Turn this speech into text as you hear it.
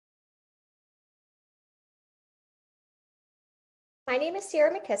My name is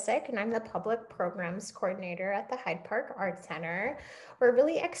Ceramicists, and I'm the Public Programs Coordinator at the Hyde Park Art Center. We're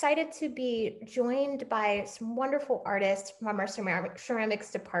really excited to be joined by some wonderful artists from our ceramics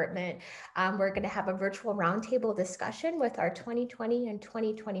department. We're going to have a virtual roundtable discussion with our 2020 and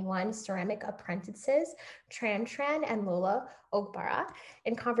 2021 Ceramic Apprentices, Tran Tran and Lola Ogbara,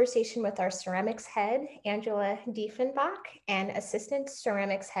 in conversation with our ceramics head, Angela Dieffenbach, and assistant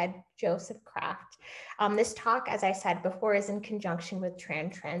ceramics head, Joseph Kraft. This talk, as I said before, is in conjunction with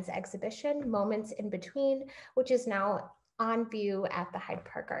Tran Tran's exhibition, Moments in Between, which is now on view at the Hyde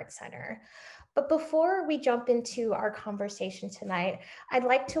Park Art Center. But before we jump into our conversation tonight, I'd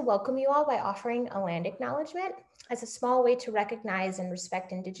like to welcome you all by offering a land acknowledgement as a small way to recognize and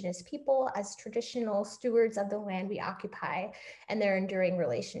respect Indigenous people as traditional stewards of the land we occupy and their enduring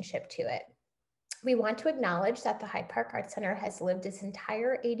relationship to it. We want to acknowledge that the Hyde Park Art Center has lived its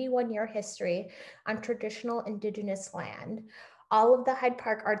entire 81-year history on traditional Indigenous land. All of the Hyde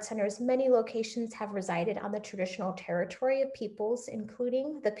Park Art Center's many locations have resided on the traditional territory of peoples,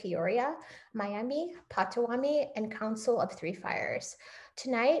 including the Peoria, Miami, Potawatomi, and Council of Three Fires.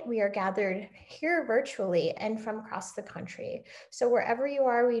 Tonight, we are gathered here virtually and from across the country. So wherever you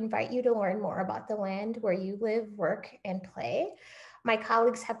are, we invite you to learn more about the land where you live, work, and play. My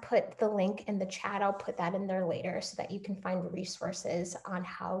colleagues have put the link in the chat. I'll put that in there later so that you can find resources on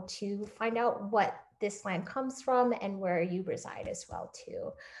how to find out what this land comes from and where you reside as well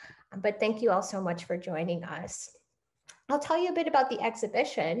too. But thank you all so much for joining us. I'll tell you a bit about the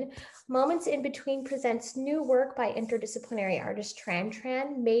exhibition. Moments in Between presents new work by interdisciplinary artist Tran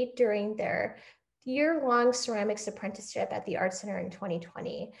Tran made during their year-long ceramics apprenticeship at the Art Center in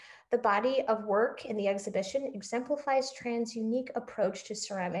 2020. The body of work in the exhibition exemplifies Tran's unique approach to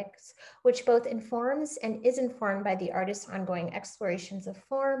ceramics, which both informs and is informed by the artist's ongoing explorations of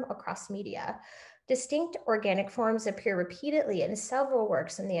form across media. Distinct organic forms appear repeatedly in several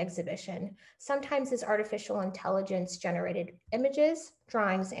works in the exhibition, sometimes as artificial intelligence-generated images,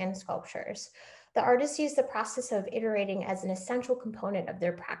 drawings, and sculptures. The artists use the process of iterating as an essential component of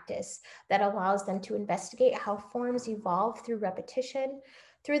their practice that allows them to investigate how forms evolve through repetition,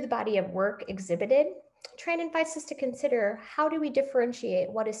 through the body of work exhibited. Tran invites us to consider, how do we differentiate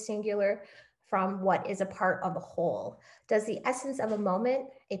what is singular from what is a part of a whole? Does the essence of a moment,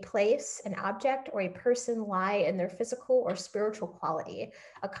 a place, an object, or a person lie in their physical or spiritual quality,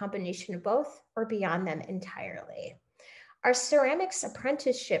 a combination of both, or beyond them entirely? Our ceramics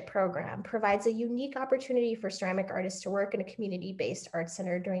apprenticeship program provides a unique opportunity for ceramic artists to work in a community-based art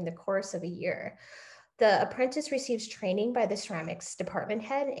center during the course of a year. The apprentice receives training by the ceramics department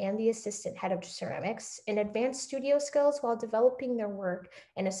head and the assistant head of ceramics in advanced studio skills while developing their work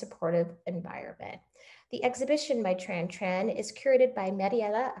in a supportive environment. The exhibition by Tran Tran is curated by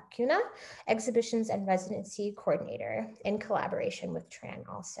Mariela Acuna, Exhibitions and Residency Coordinator, in collaboration with Tran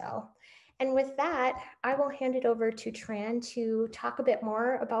also. And with that, I will hand it over to Tran to talk a bit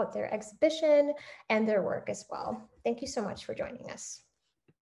more about their exhibition and their work as well. Thank you so much for joining us.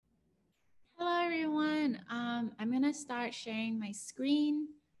 Hello, everyone. I'm gonna start sharing my screen.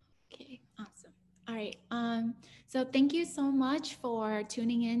 Okay, awesome. All right. So thank you so much for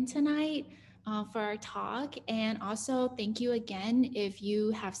tuning in tonight for our talk, and also thank you again if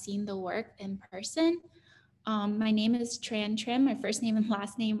you have seen the work in person. My name is Tran Tran. My first name and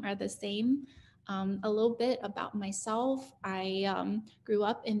last name are the same. A little bit about myself. I grew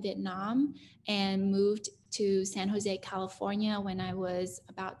up in Vietnam and moved to San Jose, California when I was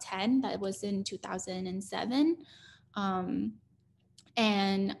about 10. That was in 2007.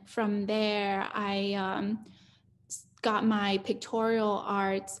 And from there, I got my pictorial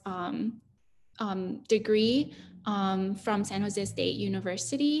arts degree from San Jose State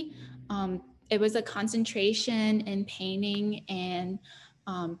University. It was a concentration in painting and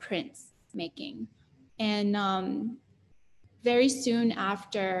prints making. And very soon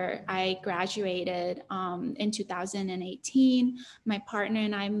after I graduated in 2018, my partner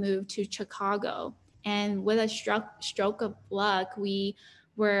and I moved to Chicago. And with a stroke of luck, we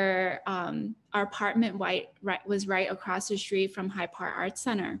were, our apartment was right across the street from Hyde Park Art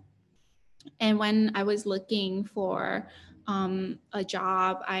Center. And when I was looking for a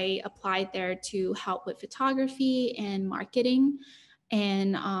job, I applied there to help with photography and marketing.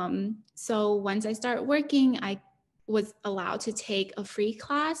 And so once I started working, I was allowed to take a free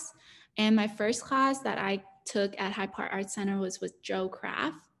class. And my first class that I took at Hyde Park Art Center was with Joe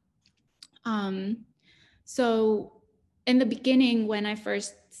Kraft. So in the beginning, when I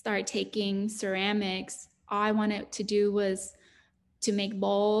first started taking ceramics, all I wanted to do was to make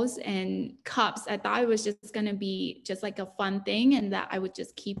bowls and cups. I thought it was just going to be just like a fun thing and that I would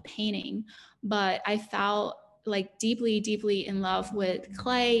just keep painting. But I felt like deeply in love with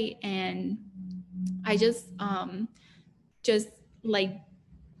clay, and I just like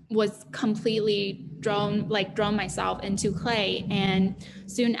was completely drawn myself into clay. And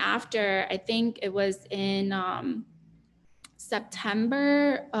soon after, I think it was in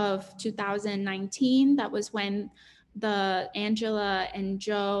September of 2019, that was when Angela and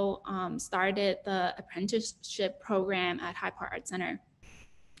Joe started the apprenticeship program at Hyde Park Art Center.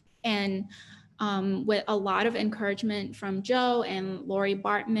 And with a lot of encouragement from Joe and Lori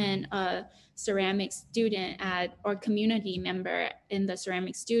Bartman, a ceramic student or community member in the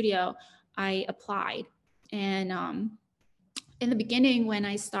ceramic studio, I applied. And in the beginning, when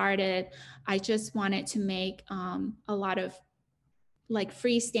I started, I just wanted to make a lot of like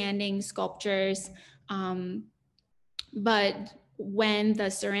freestanding sculptures. But when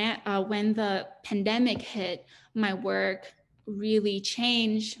the pandemic hit, my work really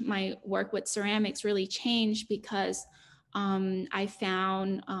changed. My work with ceramics really changed because I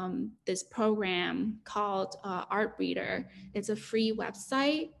found this program called Art Reader. It's a free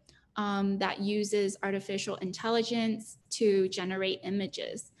website that uses artificial intelligence to generate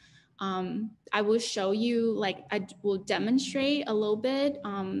images. I will show you, like I will demonstrate a little bit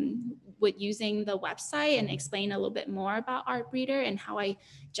with using the website and explain a little bit more about Art Reader and how I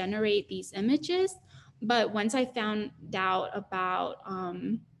generate these images. But once I found out about,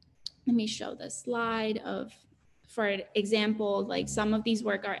 let me show the slide of, for example, like some of these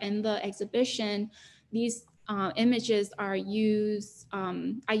work are in the exhibition. These images are used,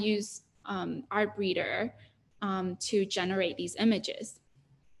 I use Art Reader to generate these images.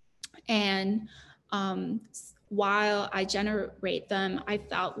 And while I generate them, I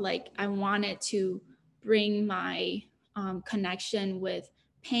felt like I wanted to bring my connection with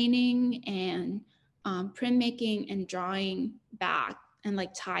painting and printmaking and drawing back, and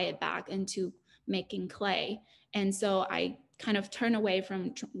like tie it back into making clay. And so I kind of turn away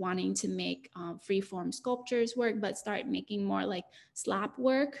from wanting to make freeform sculptures work, but start making more like slab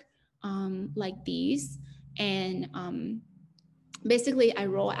work like these. And basically I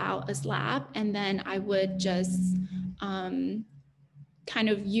roll out a slab, and then I would just kind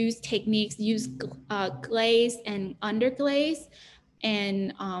of use techniques, use glaze and underglaze,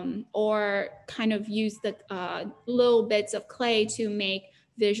 and or kind of use the little bits of clay to make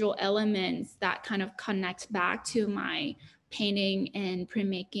visual elements that kind of connect back to my painting and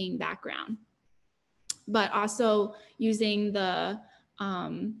printmaking background. But also using the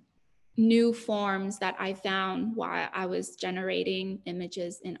new forms that I found while I was generating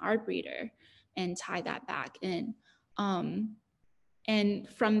images in Art Reader and tie that back in. And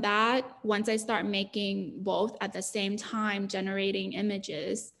from that, once I start making both at the same time, generating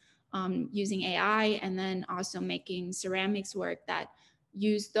images using AI, and then also making ceramics work that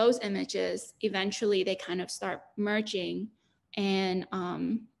use those images, eventually they kind of start merging. And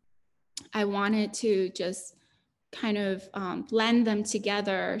I wanted to just kind of blend them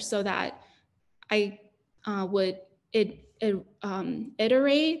together so that I would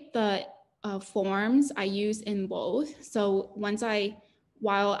iterate the forms I use in both. So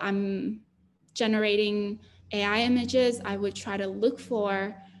while I'm generating AI images, I would try to look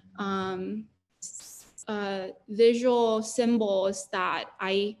for visual symbols that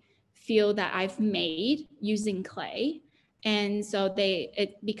I feel that I've made using clay. And so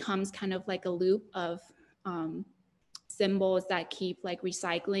it becomes kind of like a loop of symbols that keep like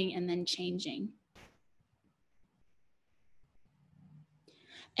recycling and then changing.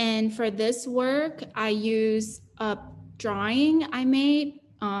 And for this work, I use a drawing I made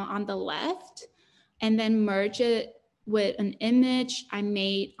on the left, and then merge it with an image I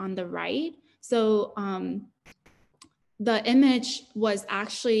made on the right. So the image was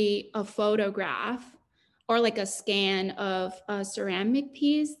actually a photograph or like a scan of a ceramic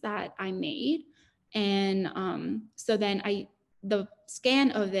piece that I made. And so then the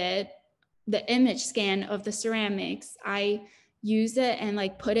scan of it, the image scan of the ceramics, I use it and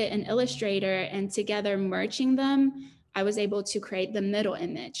like put it in Illustrator, and together merging them, I was able to create the middle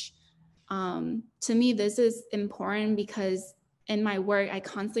image. To me, this is important because in my work, I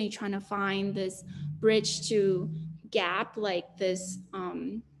constantly trying to find this bridge to gap, like this,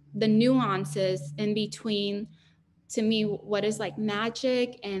 the nuances in between, to me, what is like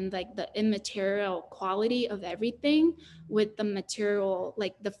magic and like the immaterial quality of everything with the material,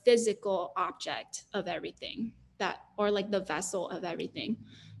 like the physical object of everything, that, or like the vessel of everything.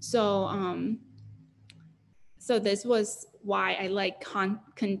 So so this was why I like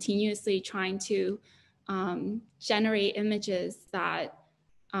continuously trying to generate images that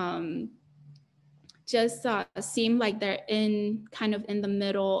just seem like they're in kind of in the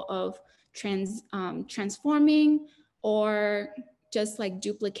middle of transforming or just like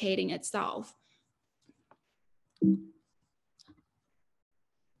duplicating itself.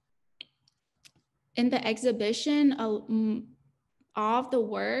 In the exhibition, all of the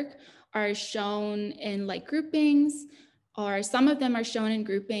work are shown in like groupings, or some of them are shown in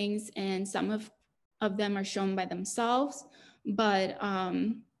groupings and some of them are shown by themselves. But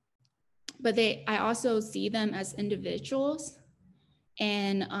I also see them as individuals.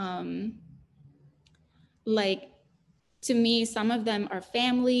 And like, to me, some of them are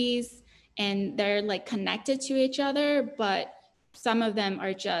families and they're like connected to each other, but some of them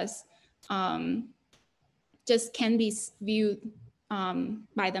are just can be viewed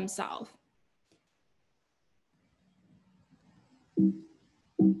by themselves.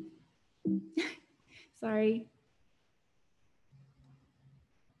 Sorry.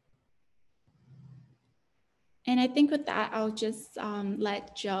 And I think with that, I'll just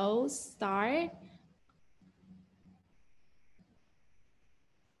let Joe start.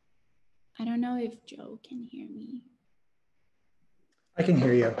 I don't know if Joe can hear me. I can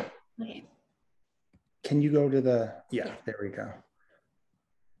hear you. Okay. Can you go to the, yeah, there we go.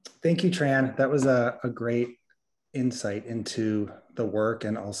 Thank you, Tran. That was a great insight into the work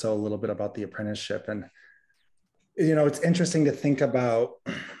and also a little bit about the apprenticeship. And, you know, it's interesting to think about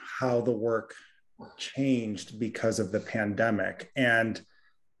how the work changed because of the pandemic. And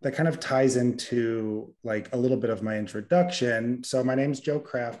that kind of ties into like a little bit of my introduction. So my name is Joe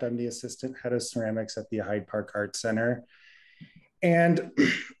Kraft. I'm the assistant head of ceramics at the Hyde Park Art Center. And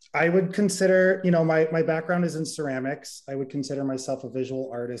I would consider, you know, my background is in ceramics. I would consider myself a visual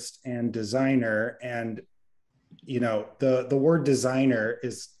artist and designer. And, you know, the word designer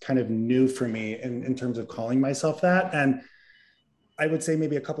is kind of new for me in terms of calling myself that. And I would say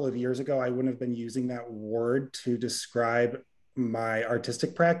maybe a couple of years ago, I wouldn't have been using that word to describe my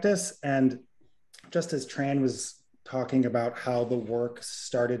artistic practice. And just as Tran was talking about how the work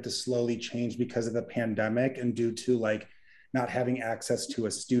started to slowly change because of the pandemic and due to like not having access to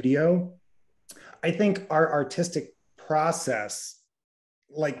a studio, I think our artistic process,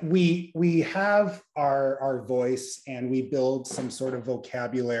 like we have our voice and we build some sort of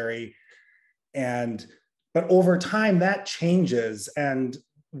vocabulary, but over time that changes and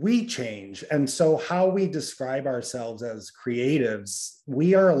we change. And so how we describe ourselves as creatives,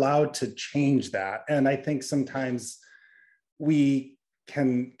 we are allowed to change that. And I think sometimes we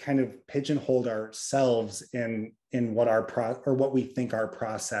can kind of pigeonhole ourselves in what what we think our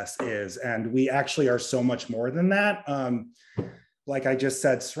process is. And we actually are so much more than that. Like I just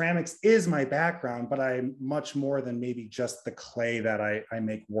said, ceramics is my background, but I'm much more than maybe just the clay that I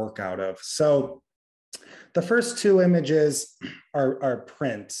make work out of. So the first two images are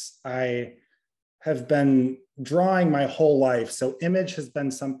prints. I have been drawing my whole life. So image has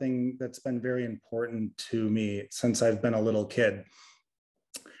been something that's been very important to me since I've been a little kid.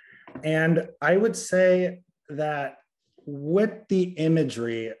 And I would say that with the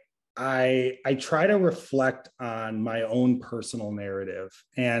imagery, I try to reflect on my own personal narrative.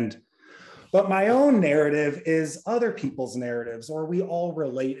 But my own narrative is other people's narratives, or we all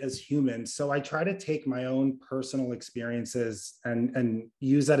relate as humans. So I try to take my own personal experiences and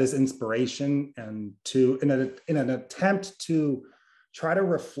use that as inspiration and in an attempt to try to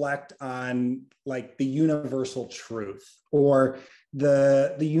reflect on like the universal truth or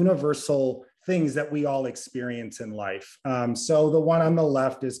the universal things that we all experience in life. So the one on the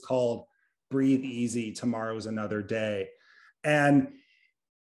left is called Breathe Easy, Tomorrow's Another Day. And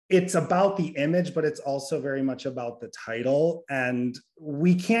it's about the image, but it's also very much about the title. And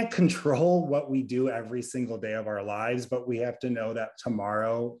we can't control what we do every single day of our lives, but we have to know that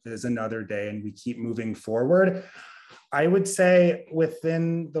tomorrow is another day and we keep moving forward. I would say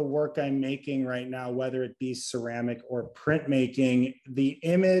within the work I'm making right now, whether it be ceramic or printmaking, the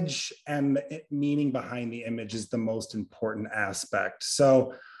image and the meaning behind the image is the most important aspect.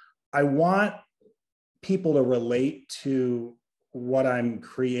 So I want people to relate to what I'm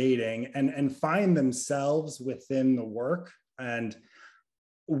creating and find themselves within the work. And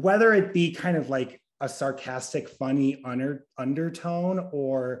whether it be kind of like a sarcastic, funny undertone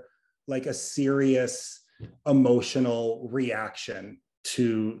or like a serious emotional reaction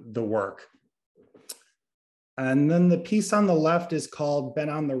to the work. And then the piece on the left is called Been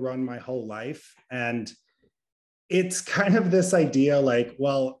on the Run My Whole Life. And it's kind of this idea like,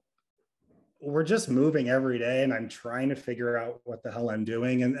 well, we're just moving every day and I'm trying to figure out what the hell I'm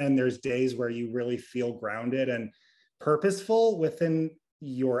doing. And there's days where you really feel grounded and purposeful within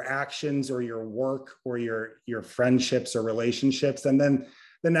your actions or your work or your friendships or relationships. And then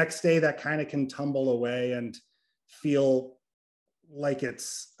the next day that kind of can tumble away and feel like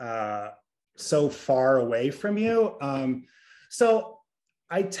it's so far away from you. So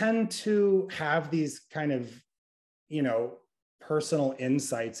I tend to have these kind of, you know, personal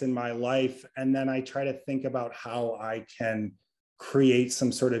insights in my life. And then I try to think about how I can create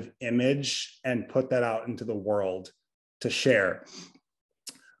some sort of image and put that out into the world to share.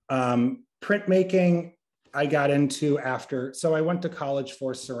 Printmaking, I got into after, so I went to college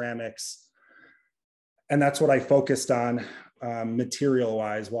for ceramics, and that's what I focused on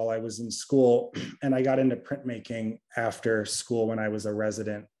material-wise while I was in school. And I got into printmaking after school when I was a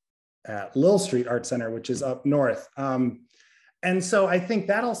resident at Lil Street Art Center, which is up north. And so I think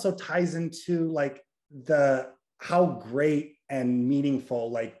that also ties into like how great and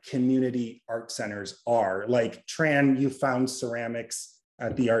meaningful like community art centers are. Like Tran, you found ceramics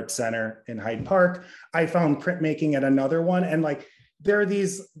at the art center in Hyde Park. I found printmaking at another one. And like, there are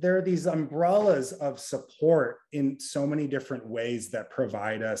these umbrellas of support in so many different ways that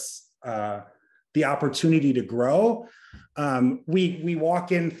provide us the opportunity to grow. We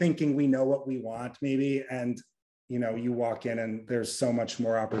walk in thinking we know what we want maybe, and you know, you walk in and there's so much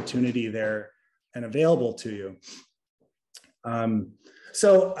more opportunity there and available to you.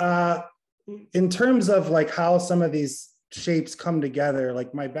 So in terms of like how some of these shapes come together,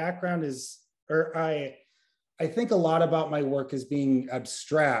 like my background is, or I think a lot about my work as being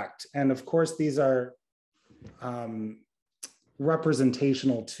abstract. And of course, these are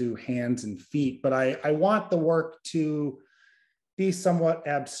representational to hands and feet, but I want the work to be somewhat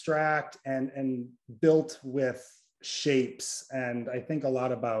abstract and built with shapes. And I think a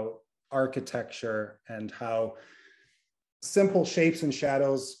lot about architecture and how simple shapes and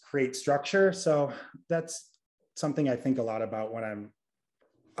shadows create structure. So that's something I think a lot about when I'm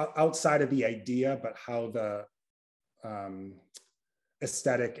outside of the idea, but how the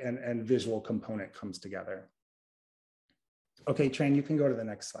aesthetic and visual component comes together. Okay, Tran, you can go to the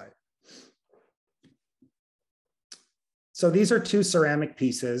next slide. So these are two ceramic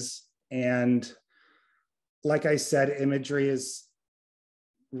pieces. And like I said, imagery is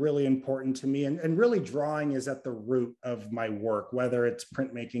really important to me. And really drawing is at the root of my work, whether it's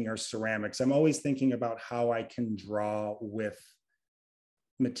printmaking or ceramics. I'm always thinking about how I can draw with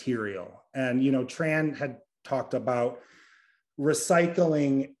material. And, you know, Tran had talked about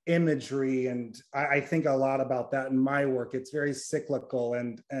recycling imagery, and I think a lot about that in my work. It's very cyclical,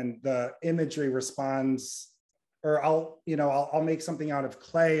 and the imagery responds, or I'll make something out of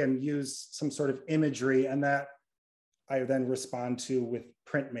clay and use some sort of imagery, and that I then respond to with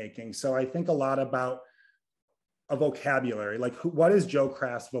printmaking. So I think a lot about a vocabulary, like what is Joe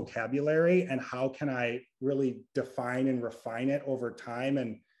Kraft's vocabulary, and how can I really define and refine it over time,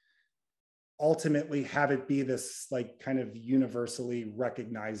 and ultimately have it be this like kind of universally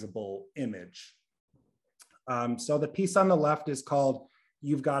recognizable image. So the piece on the left is called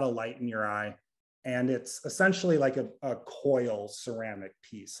You've Got a Light in Your Eye. And it's essentially like a coil ceramic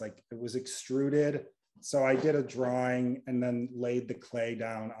piece. Like it was extruded. So I did a drawing and then laid the clay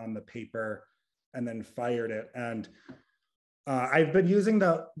down on the paper and then fired it. And I've been using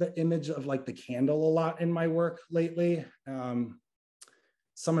the image of like the candle a lot in my work lately.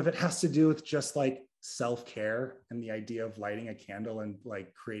 Some of it has to do with just like self-care and the idea of lighting a candle and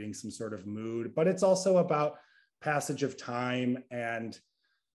like creating some sort of mood, but it's also about passage of time and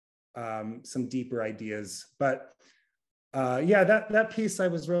some deeper ideas. But yeah, that piece I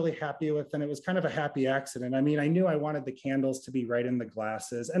was really happy with, and it was kind of a happy accident. I mean, I knew I wanted the candles to be right in the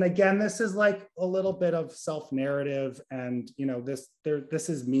glasses. And again, this is like a little bit of self-narrative, and you know, this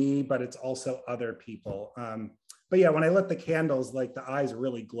is me, but it's also other people. But yeah, when I lit the candles, like the eyes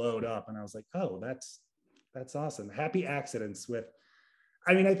really glowed up, and I was like, oh, that's awesome. Happy accidents with,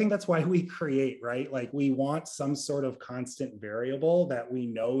 I mean, I think that's why we create, right? Like we want some sort of constant variable that we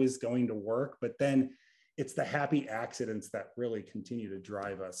know is going to work, but then it's the happy accidents that really continue to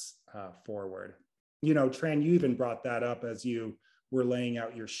drive us forward. You know, Tran, you even brought that up as you were laying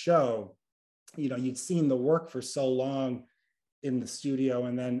out your show. You know, you'd seen the work for so long in the studio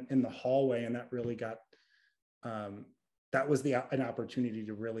and then in the hallway, and that really got, that was an opportunity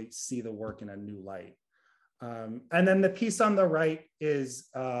to really see the work in a new light. And then the piece on the right is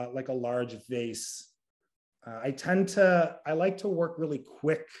like a large vase. I like to work really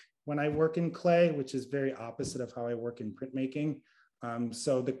quick when I work in clay, which is very opposite of how I work in printmaking.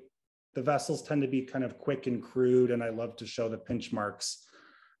 So the vessels tend to be kind of quick and crude, and I love to show the pinch marks.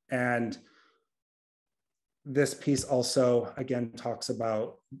 And this piece also, again, talks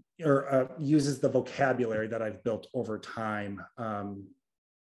about, or uses the vocabulary that I've built over time.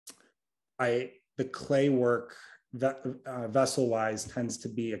 The clay work, vessel-wise, tends to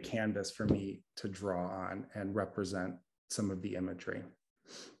be a canvas for me to draw on and represent some of the imagery.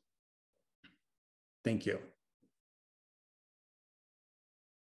 Thank you.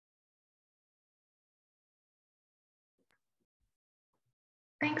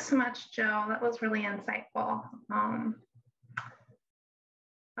 Thanks so much, Joe. That was really insightful. I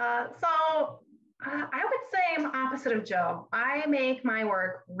would say I'm the opposite of Joe. I make my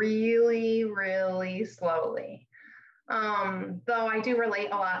work really, really slowly. Though I do relate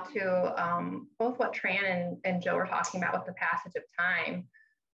a lot to both what Tran and Joe were talking about with the passage of time.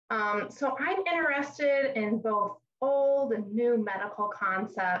 So I'm interested in both old and new medical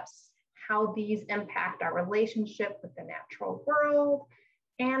concepts, how these impact our relationship with the natural world,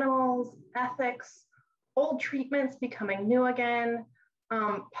 animals, ethics, old treatments becoming new again,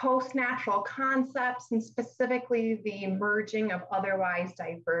 post-natural concepts, and specifically the merging of otherwise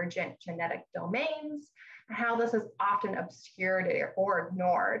divergent genetic domains, and how this is often obscured or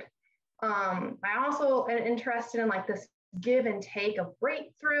ignored. I also am interested in like this give and take of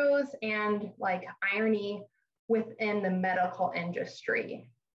breakthroughs and like irony within the medical industry.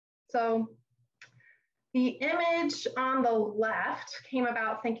 So the image on the left came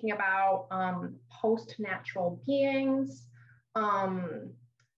about thinking about post-natural beings,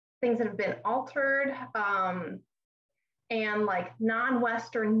 things that have been altered, and like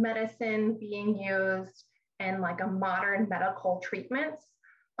non-Western medicine being used and like a modern medical treatments.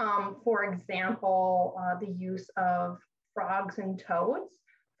 For example, the use of frogs and toads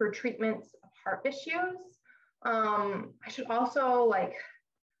for treatments of heart issues. I should also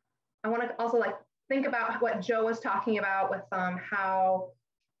I want to also think about what Joe was talking about with how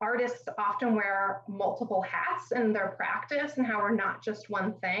artists often wear multiple hats in their practice and how we're not just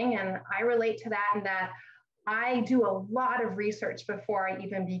one thing. And I relate to that in that I do a lot of research before I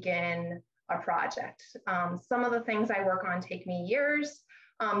even begin a project. Some of the things I work on take me years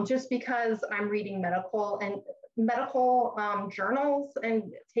just because I'm reading medical journals and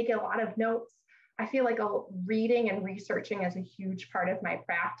take a lot of notes. I feel like reading and researching is a huge part of my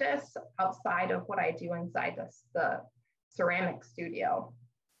practice outside of what I do inside the ceramic studio.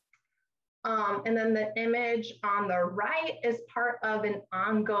 And then the image on the right is part of an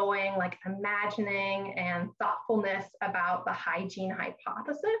ongoing imagining and thoughtfulness about the hygiene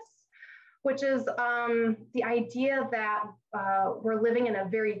hypothesis, which is the idea that we're living in a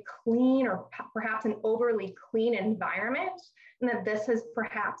very clean or perhaps an overly clean environment, and that this has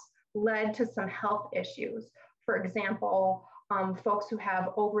perhaps led to some health issues. For example, folks who have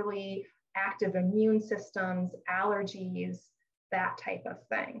overly active immune systems, allergies, that type of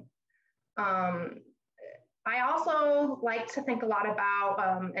thing. I also like to think a lot about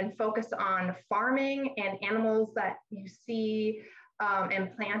and focus on farming and animals that you see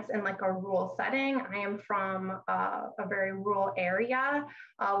and plants in a rural setting. I am from a very rural area,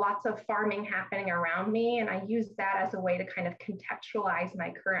 lots of farming happening around me, and I use that as a way to kind of contextualize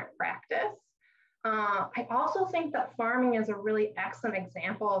my current practice. I also think that farming is a really excellent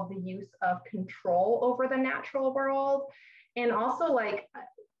example of the use of control over the natural world. And also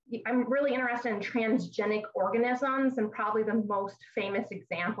I'm really interested in transgenic organisms, and probably the most famous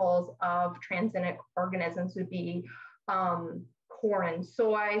examples of transgenic organisms would be corn and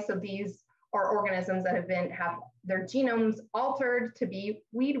soy. So these are organisms that have their genomes altered to be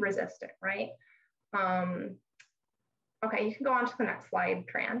weed resistant, right? Okay, you can go on to the next slide,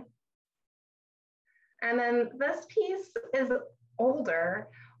 Tran. And then this piece is older,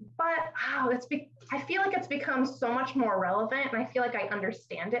 but I feel like it's become so much more relevant, and I feel like I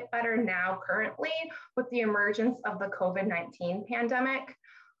understand it better now currently with the emergence of the COVID-19 pandemic.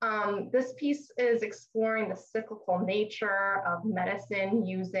 This piece is exploring the cyclical nature of medicine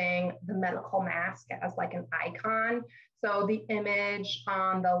using the medical mask as an icon. So the image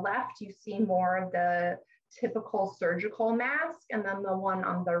on the left, you see more of the typical surgical mask, and then the one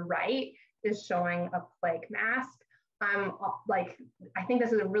on the right is showing a plague mask. I think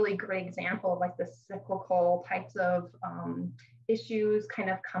this is a really great example of the cyclical types of issues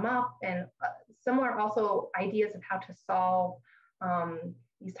kind of come up, and similar also ideas of how to solve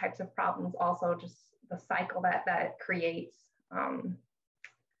these types of problems, also just the cycle that it creates. And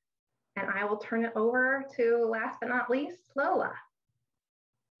I will turn it over to, last but not least, Lola.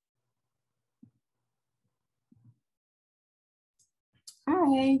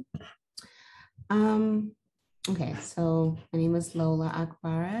 Hi. Okay, so my name is Lola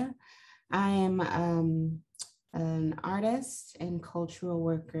Ogbara. I am an artist and cultural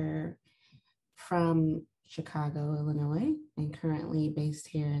worker from Chicago, Illinois, and currently based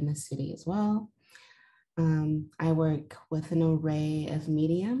here in the city as well. I work with an array of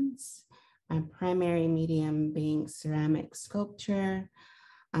mediums, my primary medium being ceramic sculpture,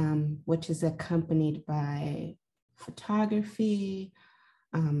 which is accompanied by photography,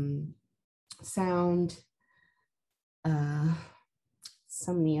 sound,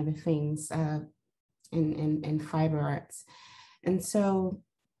 so many other things, in fiber arts. And so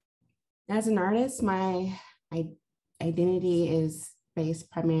as an artist, my identity is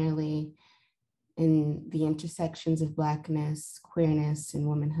based primarily in the intersections of Blackness, queerness, and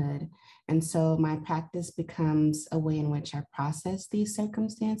womanhood. And so my practice becomes a way in which I process these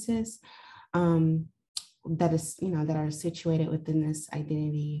circumstances that are situated within this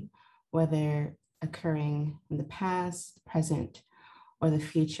identity, whether occurring in the past, present, or the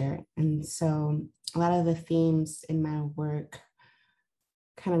future. And so a lot of the themes in my work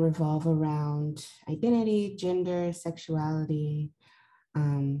kind of revolve around identity, gender, sexuality,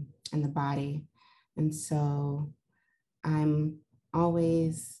 and the body. And so I'm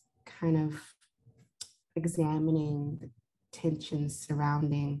always kind of examining the tensions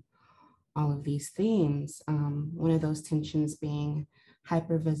surrounding all of these themes. One of those tensions being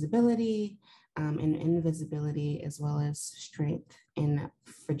hypervisibility and invisibility, as well as strength and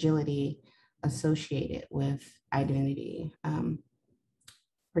fragility associated with identity,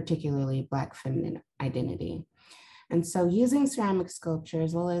 particularly Black feminine identity. And so using ceramic sculpture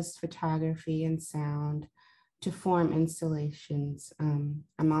as well as photography and sound to form installations,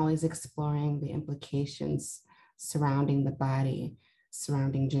 I'm always exploring the implications surrounding the body,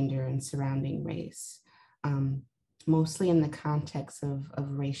 surrounding gender, and surrounding race, mostly in the context of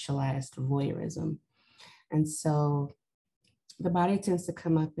racialized voyeurism. And so the body tends to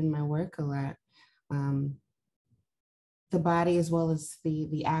come up in my work a lot. The body as well as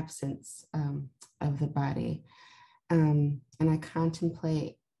the absence of the body. And I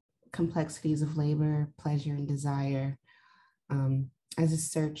contemplate complexities of labor, pleasure, and desire as a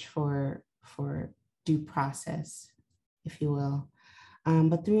search for due process, if you will.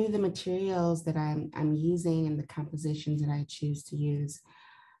 But through the materials that I'm using and the compositions that I choose to use,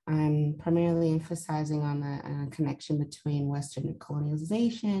 I'm primarily emphasizing on the connection between Western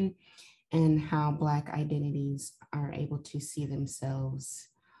colonialization and how Black identities are able to see themselves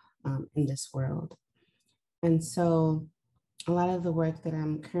in this world. And so a lot of the work that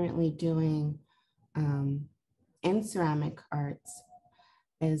I'm currently doing in ceramic arts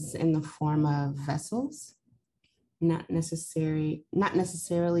is in the form of vessels, not necessarily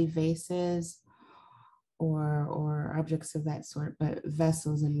vases or objects of that sort, but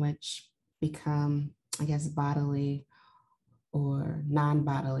vessels in which become, I guess, bodily or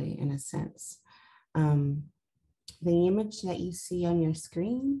non-bodily in a sense. The image that you see on your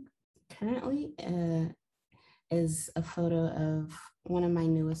screen currently is a photo of one of my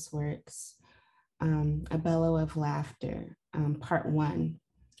newest works, A Bellow of Laughter, part 1.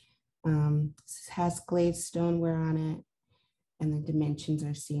 This has glazed stoneware on it, and the dimensions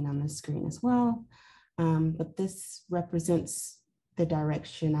are seen on the screen as well. But this represents the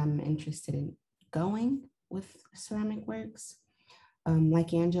direction I'm interested in going with ceramic works.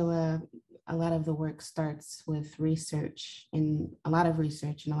 Like Angela, a lot of the work starts with research and a lot of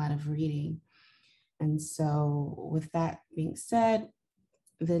reading. And so with that being said,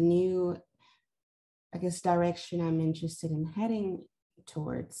 the new, I guess, direction I'm interested in heading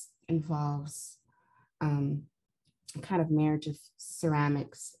towards involves kind of marriage of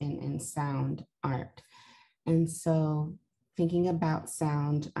ceramics and sound art. And so thinking about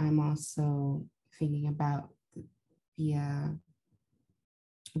sound, I'm also thinking about the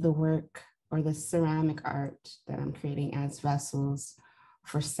work or the ceramic art that I'm creating as vessels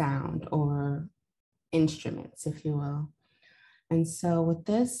for sound or instruments, if you will. And so with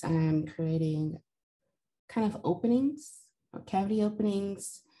this, I'm creating kind of openings or cavity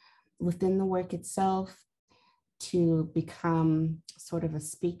openings within the work itself to become sort of a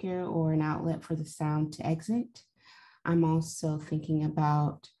speaker or an outlet for the sound to exit. I'm also thinking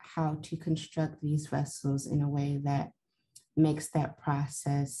about how to construct these vessels in a way that makes that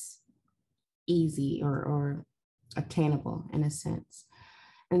process easy or attainable in a sense.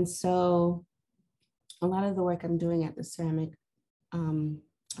 And so a lot of the work I'm doing at the Ceramic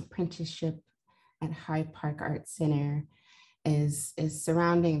Apprenticeship at Hyde Park Art Center is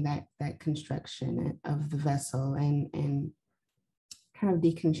surrounding that construction of the vessel and kind of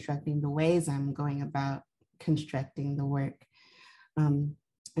deconstructing the ways I'm going about constructing the work. And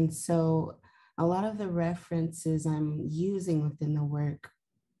so a lot of the references I'm using within the work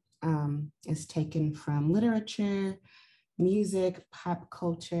is taken from literature, music, pop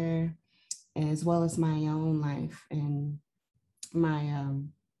culture, as well as my own life and my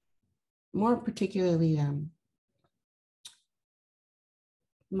more particularly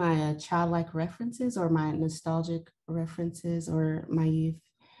my childlike references or my nostalgic references or my youth.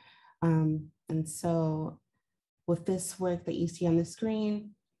 And so with this work that you see on the screen,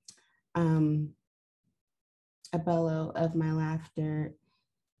 a bellow of my laughter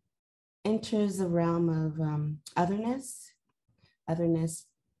enters the realm of otherness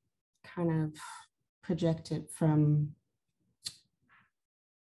kind of projected from,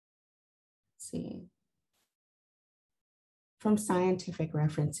 from scientific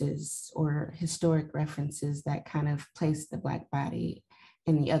references or historic references that kind of place the Black body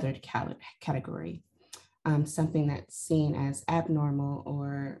in the other category, something that's seen as abnormal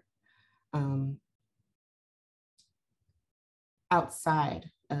or outside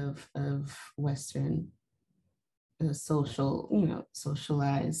of Western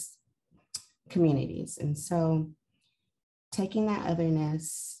socialized communities. And so taking that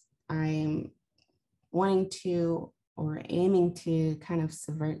otherness, I'm wanting to or aiming to kind of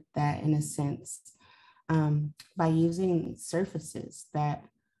subvert that in a sense by using surfaces that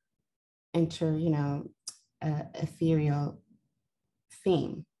enter, a ethereal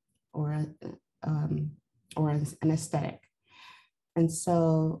theme or an aesthetic. And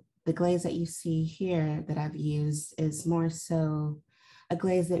so the glaze that you see here that I've used is more so a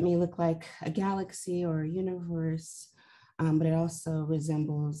glaze that may look like a galaxy or a universe, but it also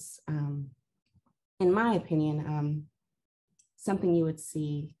resembles, in my opinion, something you would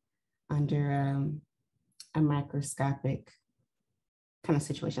see under a microscopic kind of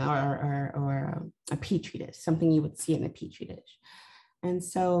situation or a petri dish, something you would see in a petri dish. And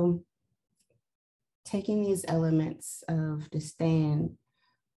so taking these elements of disdain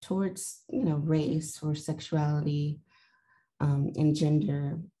towards, race or sexuality and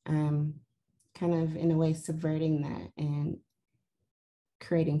gender, kind of in a way subverting that and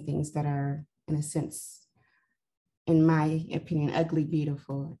creating things that are, in a sense, in my opinion, ugly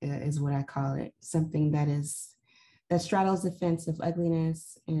beautiful is what I call it. Something that straddles the fence of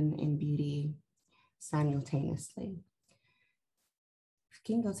ugliness and beauty simultaneously. If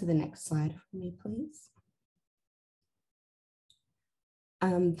you can go to the next slide for me, please.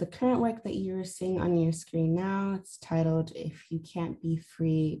 The current work that you're seeing on your screen now, it's titled, "If You Can't Be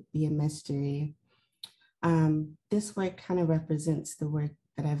Free, Be a Mystery." This work kind of represents the work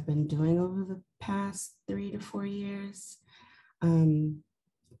that I've been doing over the past 3 to 4 years,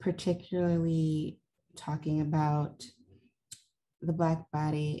 particularly talking about the Black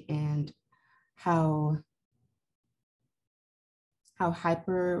body and how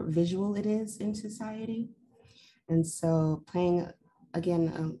hyper visual it is in society. And so playing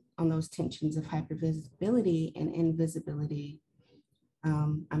again on those tensions of hypervisibility and invisibility,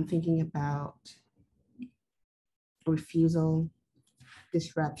 I'm thinking about refusal,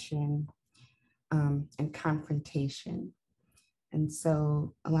 disruption, and confrontation. And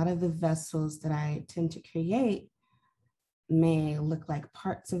so a lot of the vessels that I tend to create may look like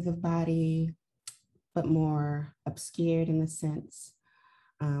parts of the body, but more obscured in a sense.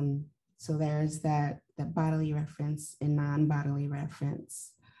 So there's that bodily reference and non-bodily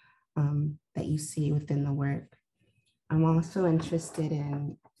reference that you see within the work. I'm also interested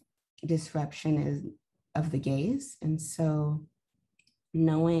in disruption of the gaze. And so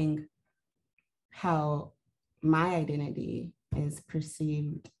knowing how my identity is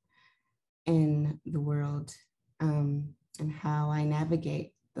perceived in the world and how I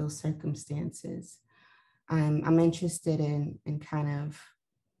navigate those circumstances. I'm interested in kind of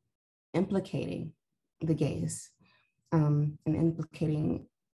implicating the gaze and implicating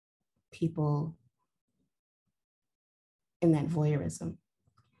people in that voyeurism.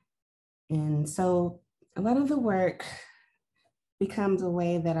 And so a lot of the work becomes a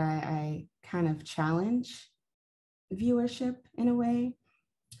way that I kind of challenge viewership in a way.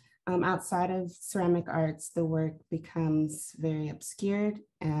 Outside of ceramic arts, the work becomes very obscured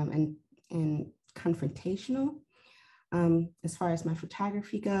and confrontational. As far as my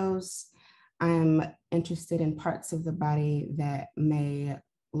photography goes, I'm interested in parts of the body that may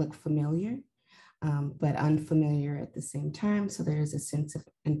look familiar, but unfamiliar at the same time. So there's a sense of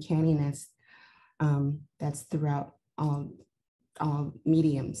uncanniness that's throughout all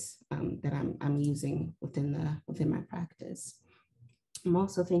mediums that I'm using within my practice. I'm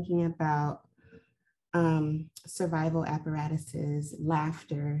also thinking about survival apparatuses,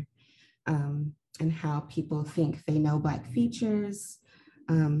 laughter, and how people think they know Black features,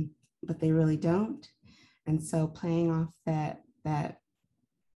 but they really don't. And so playing off that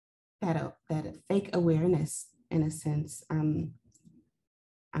fake awareness, in a sense, I'm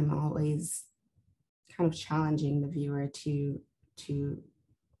always kind of challenging the viewer to,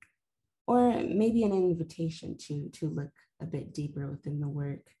 or maybe an invitation to look a bit deeper within the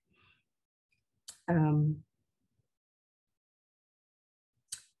work.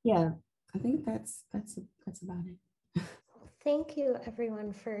 Yeah, I think that's about it. Thank you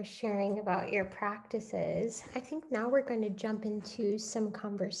everyone for sharing about your practices. I think now we're going to jump into some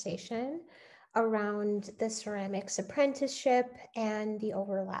conversation around the ceramics apprenticeship and the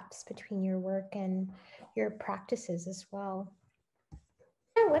overlaps between your work and your practices as well.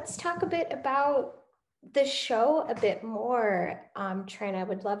 Yeah, let's talk a bit about the show a bit more. Tran, I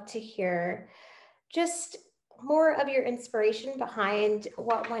would love to hear just more of your inspiration behind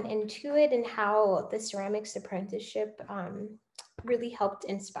what went into it and how the ceramics apprenticeship really helped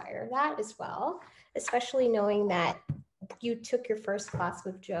inspire that as well, especially knowing that you took your first class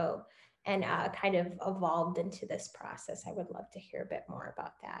with Joe and kind of evolved into this process. I would love to hear a bit more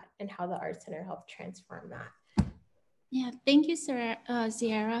about that and how the Art Center helped transform that. Yeah, thank you,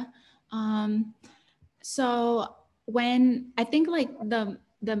 Sierra. So when I think like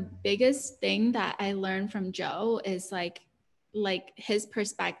the biggest thing that I learned from Joe is like his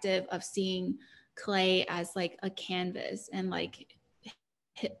perspective of seeing clay as like a canvas, and like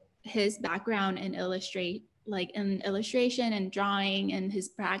his background in illustration and drawing and his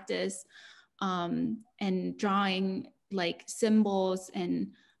practice, and drawing like symbols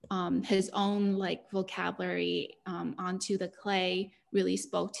and his own like vocabulary onto the clay really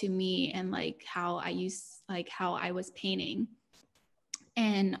spoke to me, and like how I was painting.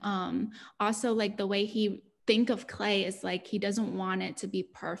 And also like the way he think of clay is like he doesn't want it to be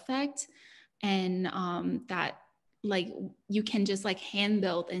perfect, and that like you can just like hand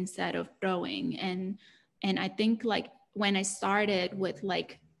build instead of throwing. And I think like when I started with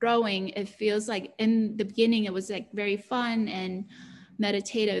like throwing, it feels like in the beginning it was like very fun and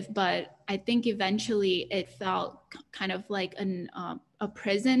meditative, but I think eventually it felt kind of like a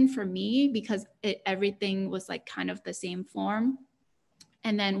prison for me, because everything was like kind of the same form.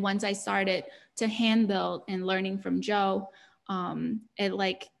 And then once I started to hand build and learning from Joe, it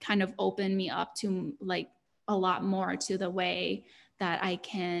like kind of opened me up to like a lot more to the way that I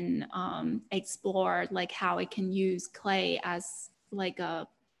can explore like how I can use clay as like a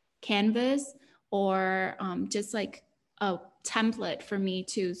canvas, or just like a template for me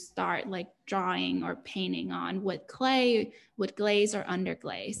to start like drawing or painting on with clay, with glaze or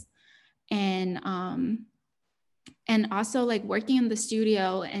underglaze. And also like working in the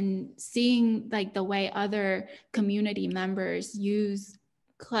studio and seeing like the way other community members use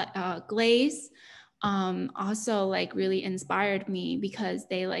glaze also like really inspired me, because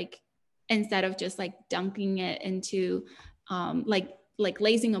they like, instead of just like dunking it into like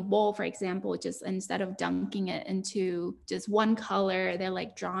glazing a bowl, for example, just instead of dunking it into just one color, they're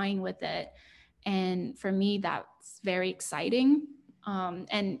like drawing with it. And for me, that's very exciting,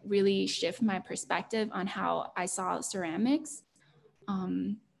 and really shift my perspective on how I saw ceramics.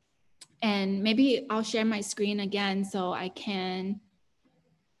 And maybe I'll share my screen again so I can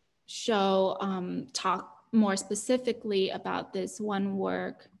show, talk more specifically about this one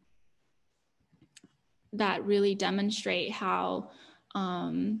work that really demonstrate how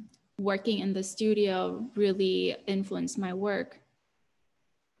working in the studio really influenced my work.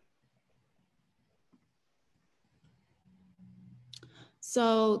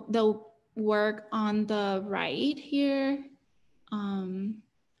 So the work on the right here,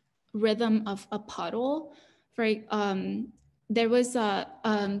 Rhythm of a Puddle, there was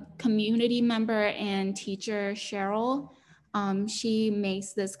a community member and teacher, Cheryl. She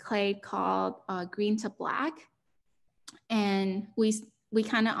makes this clay called Green to Black. And we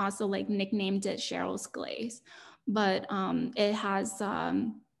kind of also like nicknamed it Cheryl's Glaze, but it has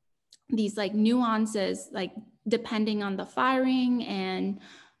these like nuances, like depending on the firing and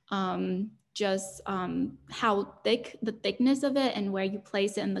just how thick the thickness of it and where you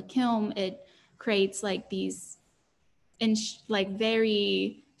place it in the kiln, it creates like these like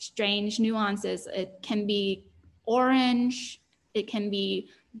very strange nuances. It can be orange, it can be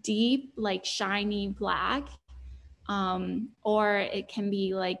deep, like shiny black, or it can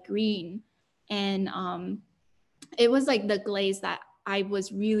be like green. And it was like the glaze that I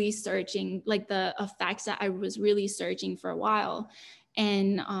was really searching, like the effects that I was really searching for a while.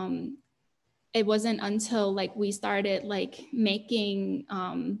 And it wasn't until like we started like making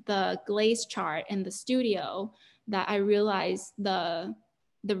the glaze chart in the studio that I realized the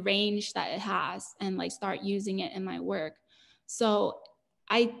range that it has, and like start using it in my work. So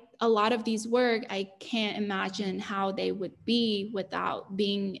a lot of these work, I can't imagine how they would be without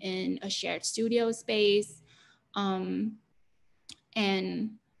being in a shared studio space.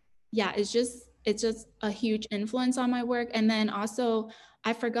 And yeah, it's just a huge influence on my work. And then also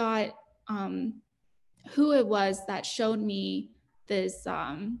I forgot who it was that showed me this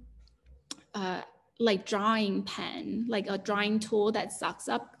like drawing pen, like a drawing tool that sucks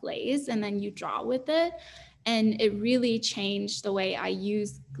up glaze and then you draw with it. And it really changed the way I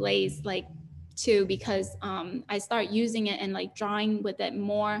use glaze, like too, because I start using it and like drawing with it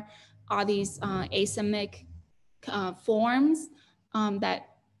more, all these asemic forms that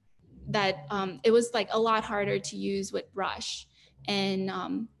it was like a lot harder to use with brush.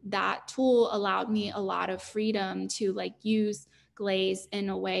 And that tool allowed me a lot of freedom to like use glaze in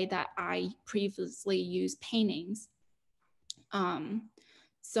a way that I previously used paintings.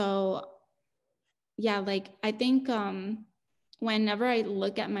 So yeah, like I think whenever I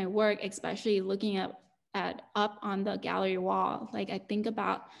look at my work, especially looking at up on the gallery wall, like I think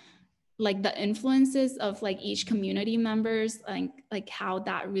about like the influences of like each community members, like how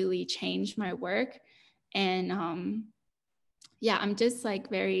that really changed my work. And yeah, I'm just like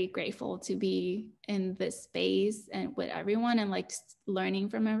very grateful to be in this space and with everyone and like learning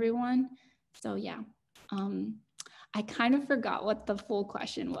from everyone. So yeah, I kind of forgot what the full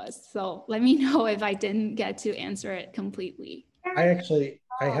question was. So let me know if I didn't get to answer it completely. I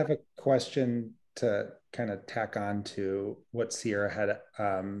have a question to kind of tack on to what Sierra had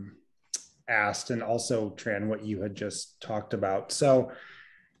asked, and also Tran, what you had just talked about. So,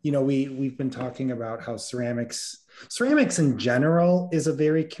 you know, we've been talking about how ceramics in general is a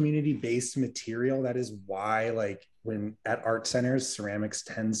very community-based material. That is why, like, when at art centers, ceramics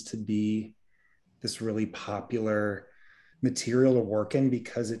tends to be this really popular material to work in,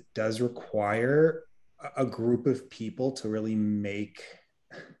 because it does require a group of people to really make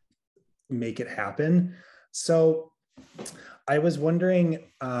it happen. So I was wondering,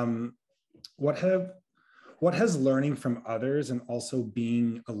 what has learning from others and also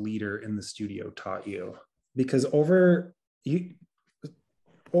being a leader in the studio taught you? Because over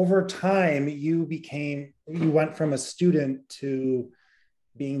time, you went from a student to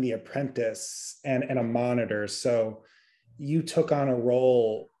being the apprentice and a monitor. So you took on a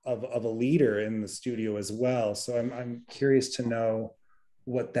role of a leader in the studio as well. So I'm curious to know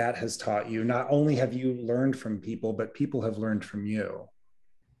what that has taught you. Not only have you learned from people, but people have learned from you.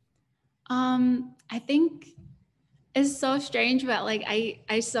 I think it's so strange, but like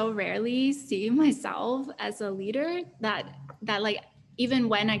I so rarely see myself as a leader that like even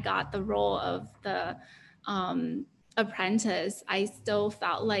when I got the role of the apprentice, I still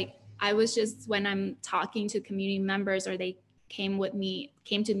felt like I was just, when I'm talking to community members or they came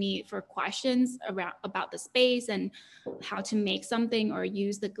to me for questions about the space and how to make something or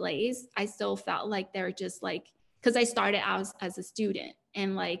use the glaze, I still felt like they're just like, because I started out as a student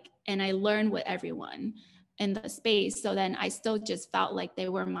and I learned with everyone in the space. So then I still just felt like they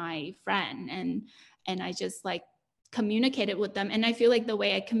were my friend, and I just like communicated with them. And I feel like the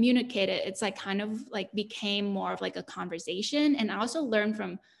way I communicated, it's like kind of like became more of like a conversation. And I also learned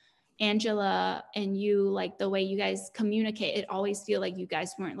from Angela and you, like the way you guys communicate, it always feel like you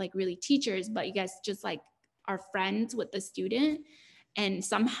guys weren't like really teachers, but you guys just like are friends with the student. And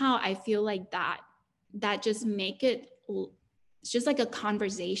somehow I feel like that just make it, it's just like a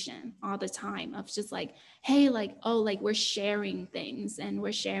conversation all the time of just like, hey, like, oh, like we're sharing things and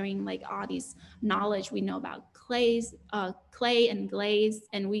we're sharing like all these knowledge we know about clay and glaze.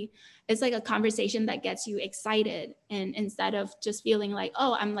 And it's like a conversation that gets you excited. And instead of just feeling like,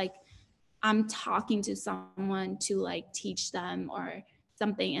 oh, I'm talking to someone to like teach them or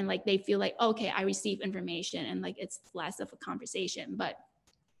something. And like, they feel like, okay, I receive information, and like, it's less of a conversation, but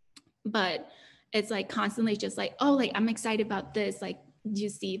it's like constantly just like, oh, like I'm excited about this. Like, do you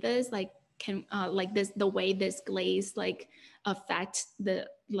see this? Like, can like this, the way this glaze like affect the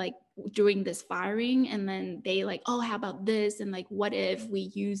like during this firing, and then they like, oh, how about this? And like, what if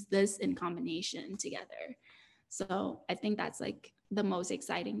we use this in combination together? So I think that's like the most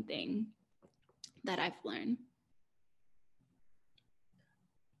exciting thing that I've learned.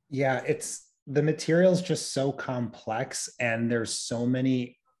 Yeah, the material's just so complex, and there's so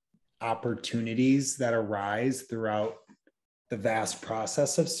many opportunities that arise throughout the vast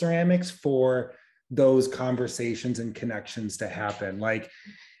process of ceramics for those conversations and connections to happen. Like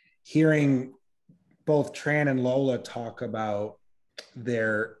hearing both Tran and Lola talk about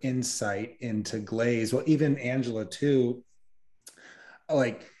their insight into glaze, well, even Angela too,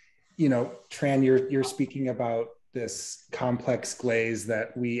 like, you know, Tran, you're speaking about this complex glaze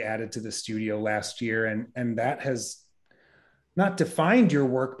that we added to the studio last year, and that has not defined your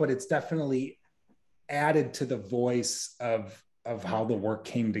work, but it's definitely added to the voice of how the work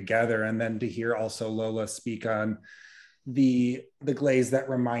came together. And then to hear also Lola speak on the glaze that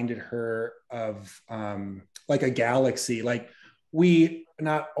reminded her of like a galaxy. Like, we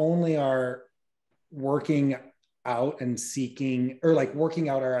not only are working out and seeking, or like working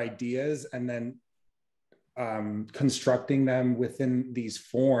out our ideas and then constructing them within these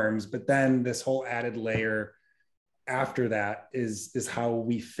forms, but then this whole added layer after that is how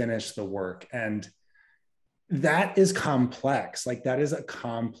we finish the work. And that is complex. Like, that is a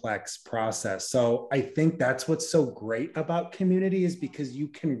complex process. So I think that's what's so great about community, is because you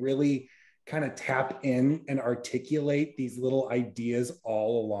can really kind of tap in and articulate these little ideas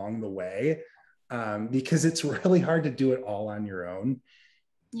all along the way, because it's really hard to do it all on your own.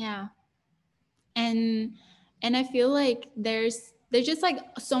 Yeah. And I feel like there's just like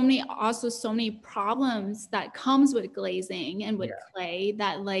so many problems that comes with glazing and with clay,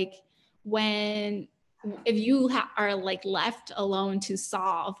 that like if you are like left alone to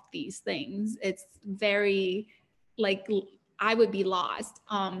solve these things, it's very like, I would be lost.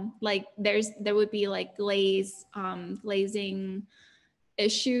 Like there would be like glazing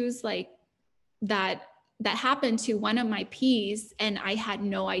issues like that happened to one of my P's, and I had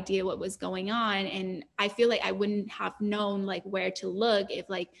no idea what was going on. And I feel like I wouldn't have known like where to look if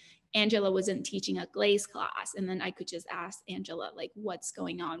like Angela wasn't teaching a glaze class, and then I could just ask Angela like, what's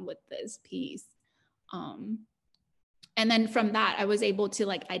going on with this piece. And then from that, I was able to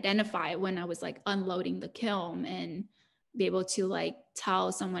like identify when I was like unloading the kiln, and be able to like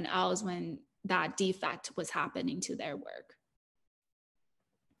tell someone else when that defect was happening to their work.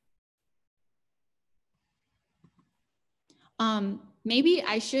 Maybe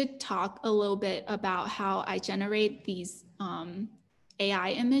I should talk a little bit about how I generate these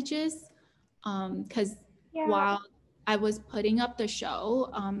AI images, because while I was putting up the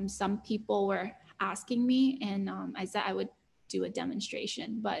show, some people were asking me, and I said I would do a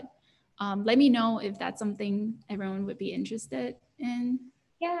demonstration, but let me know if that's something everyone would be interested in.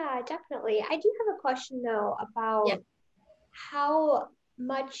 Yeah, definitely. I do have a question though about how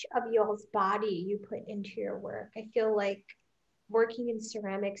much of y'all's body you put into your work. I feel like working in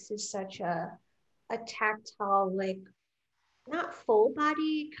ceramics is such a tactile, like not full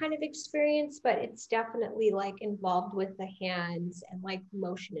body kind of experience, but it's definitely like involved with the hands and like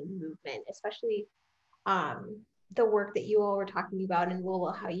motion and movement, especially the work that you all were talking about in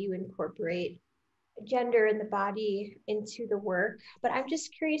Lola, how you incorporate gender and the body into the work. But I'm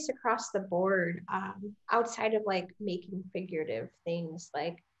just curious across the board, outside of like making figurative things,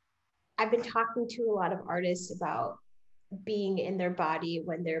 like I've been talking to a lot of artists about being in their body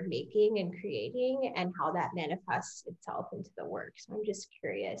when they're making and creating, and how that manifests itself into the work. So I'm just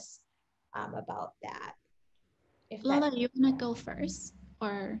curious about that. Lola, you want to go first,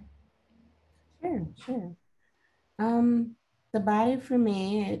 or? Sure. The body for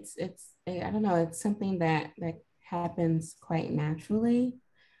me, it's I don't know, it's something that happens quite naturally.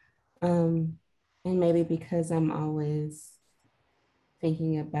 And maybe because I'm always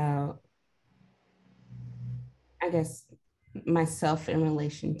thinking about, I guess, myself in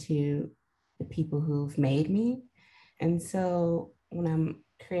relation to the people who've made me. And so when I'm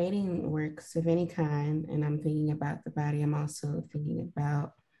creating works of any kind and I'm thinking about the body, I'm also thinking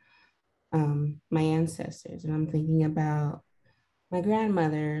about my ancestors, and I'm thinking about my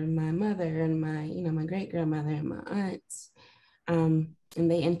grandmother, my mother, and my great grandmother and my aunts, and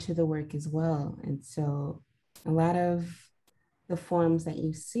they enter the work as well. And so a lot of the forms that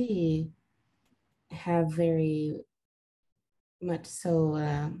you see have very much so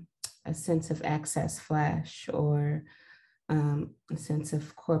a sense of access flash, or a sense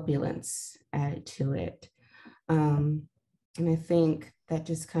of corpulence added to it. And I think that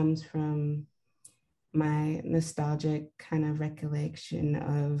just comes from my nostalgic kind of recollection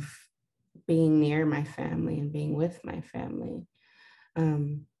of being near my family and being with my family,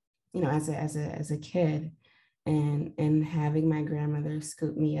 as a kid, and having my grandmother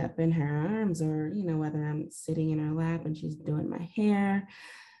scoop me up in her arms, or whether I'm sitting in her lap and she's doing my hair,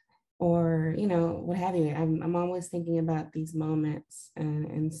 or what have you. I'm always thinking about these moments,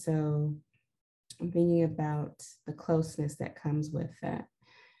 and so I'm thinking about the closeness that comes with that.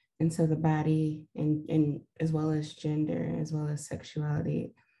 And so the body, and as well as gender, as well as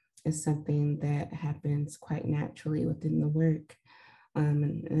sexuality, is something that happens quite naturally within the work.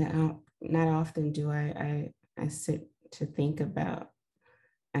 And not often do I sit to think about,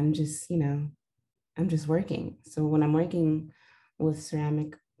 I'm just working. So when I'm working with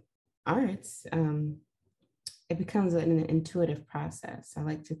ceramic arts, it becomes an intuitive process. I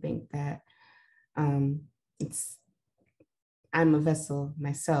like to think that I'm a vessel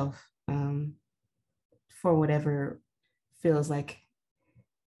myself, for whatever feels like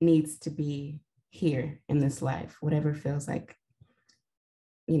needs to be here in this life, whatever feels like,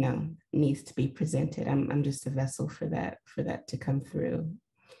 needs to be presented. I'm just a vessel for that to come through.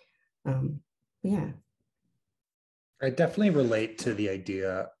 Yeah. I definitely relate to the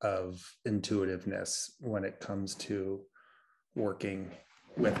idea of intuitiveness when it comes to working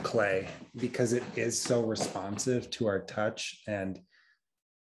with clay, because it is so responsive to our touch. And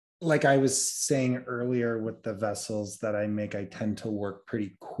like I was saying earlier, with the vessels that I make, I tend to work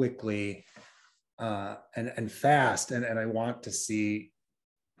pretty quickly and fast. And I want to see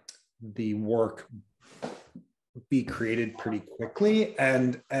the work be created pretty quickly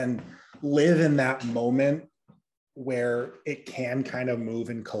and live in that moment where it can kind of move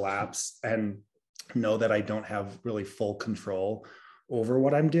and collapse, and know that I don't have really full control over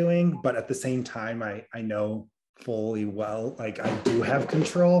what I'm doing. But at the same time, I know fully well, like I do have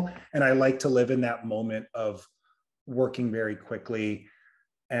control, and I like to live in that moment of working very quickly.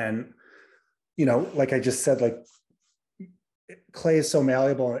 And, you know, like I just said, like clay is so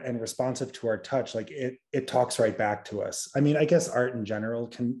malleable and responsive to our touch. Like it talks right back to us. I mean, I guess art in general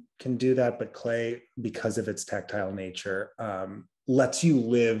can do that, but clay, because of its tactile nature, lets you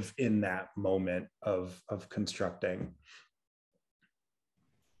live in that moment of constructing.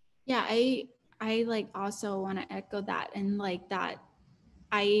 Yeah, I like also want to echo that, and like that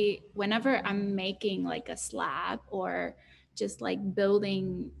whenever I'm making like a slab or just like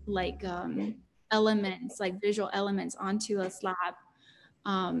building like elements, like visual elements onto a slab,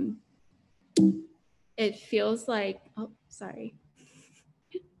 it feels like, oh, sorry.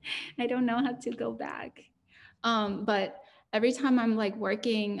 I don't know how to go back. But every time I'm like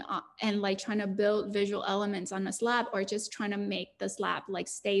working and like trying to build visual elements on a slab, or just trying to make the slab like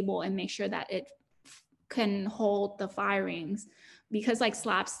stable and make sure that it can hold the firings, because like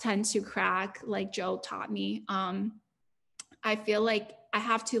slabs tend to crack, like Joe taught me. I feel like I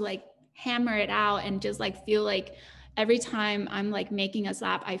have to like hammer it out and just like feel like every time I'm like making a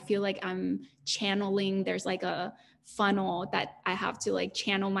slab, I feel like I'm channeling, there's like a funnel that I have to like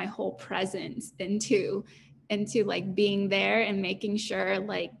channel my whole presence into like being there and making sure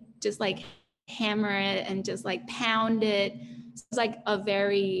like just like hammer it and just like pound it. So it's like a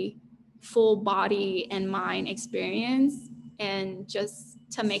very full body and mind experience, and just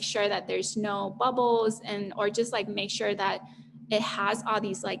to make sure that there's no bubbles, and or just like make sure that it has all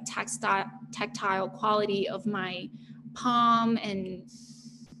these like tactile quality of my palm. And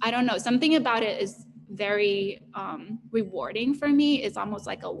I don't know, something about it is very rewarding for me. It's almost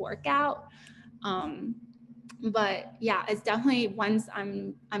like a workout. But yeah, it's definitely, once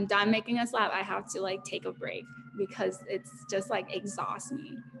I'm done making a slab, I have to like take a break, because it's just like exhausts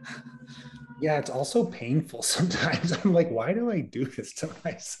me. Yeah, it's also painful sometimes. I'm like, why do I do this to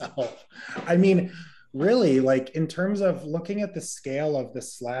myself? I mean, really, like in terms of looking at the scale of the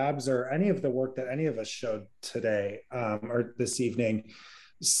slabs or any of the work that any of us showed today or this evening,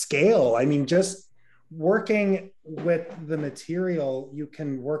 scale, I mean, just working with the material, you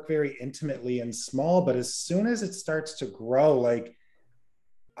can work very intimately and small, but as soon as it starts to grow, like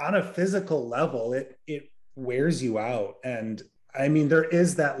on a physical level, it wears you out. And I mean, there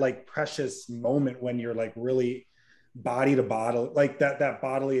is that like precious moment when you're like really body to bottle, like that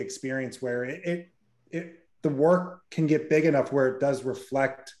bodily experience where the work can get big enough where it does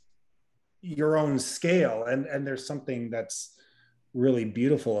reflect your own scale, and there's something that's really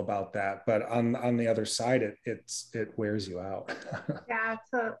beautiful about that. But on the other side, it wears you out. Yeah,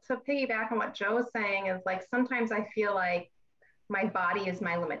 to piggyback on what Joe was saying, is like sometimes I feel like my body is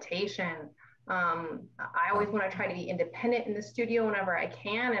my limitation. I always want to try to be independent in the studio whenever I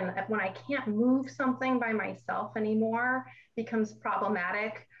can. And when I can't move something by myself anymore, becomes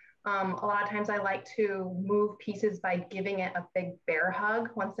problematic. A lot of times I like to move pieces by giving it a big bear hug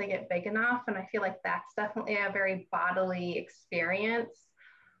once they get big enough. And I feel like that's definitely a very bodily experience.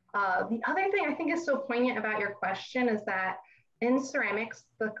 The other thing I think is so poignant about your question is that in ceramics,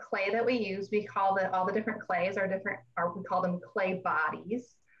 the clay that we use, we call all the different clays are different, or we call them clay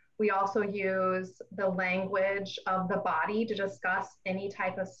bodies. We also use the language of the body to discuss any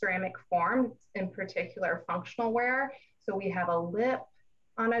type of ceramic form, in particular functional ware. So we have a lip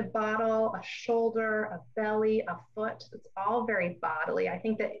on a bottle, a shoulder, a belly, a foot. It's all very bodily. I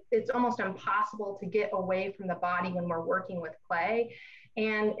think that it's almost impossible to get away from the body when we're working with clay.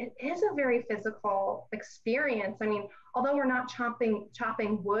 And it is a very physical experience. I mean, although we're not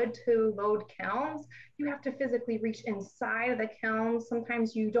chopping wood to load kilns, you have to physically reach inside of the kilns.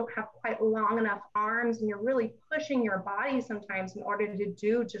 Sometimes you don't have quite long enough arms, and you're really pushing your body sometimes in order to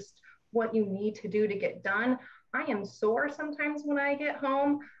do just what you need to do to get done. I am sore sometimes when I get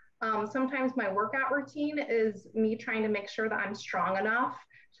home. Sometimes my workout routine is me trying to make sure that I'm strong enough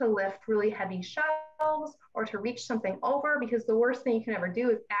to lift really heavy shelves or to reach something over, because the worst thing you can ever do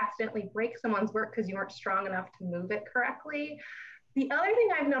is accidentally break someone's work because you weren't strong enough to move it correctly. The other thing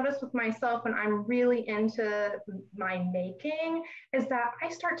I've noticed with myself when I'm really into my making is that I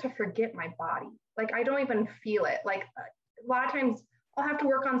start to forget my body. Like I don't even feel it. Like a lot of times I'll have to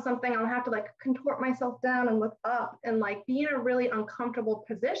work on something. I'll have to like contort myself down and look up and like be in a really uncomfortable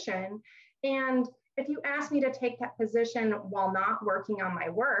position. And if you ask me to take that position while not working on my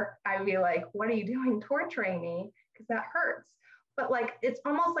work, I'd be like, what are you doing torturing me? Because that hurts. But like it's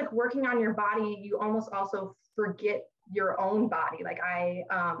almost like working on your body, you almost also forget your own body. Like I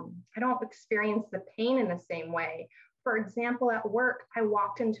don't experience the pain in the same way. For example, at work, I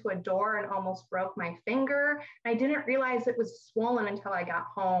walked into a door and almost broke my finger. I didn't realize it was swollen until I got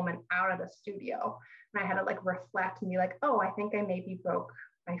home and out of the studio. And I had to like reflect and be like, oh, I think I maybe broke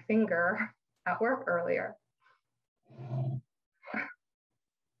my finger at work earlier.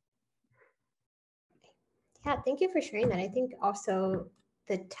 Yeah, thank you for sharing that. I think also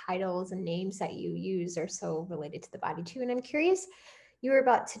the titles and names that you use are so related to the body too. And I'm curious, you were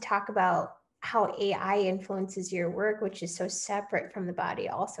about to talk about how AI influences your work, which is so separate from the body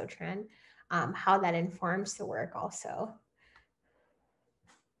also, Tran, how that informs the work also.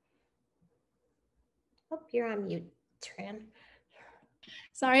 Oh, you're on mute, Tran.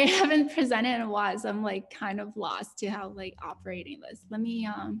 Sorry, I haven't presented in a while, so I'm like kind of lost to how like operating this. Let me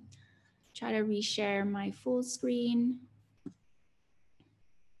try to reshare my full screen.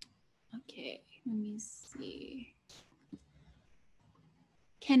 Okay, let me see.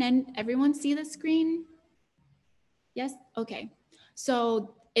 Can everyone see the screen? Yes? Okay.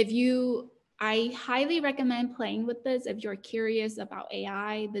 So I highly recommend playing with this if you're curious about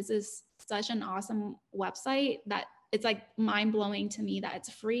AI. This is such an awesome website that it's like mind-blowing to me that it's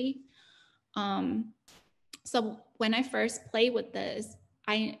free. So when I first played with this,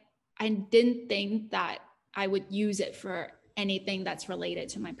 I didn't think that I would use it for anything that's related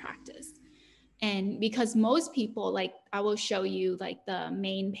to my practice. And because most people, like I will show you like the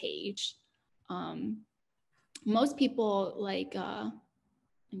main page. Most people like, let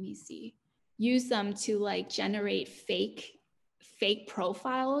me see, use them to like generate fake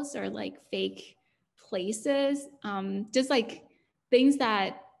profiles or like fake places. Just like things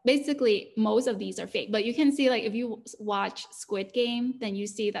that basically most of these are fake, but you can see like if you watch Squid Game, then you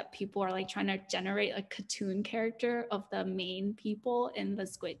see that people are like trying to generate a cartoon character of the main people in the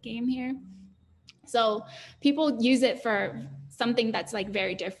Squid Game here. So people use it for something that's like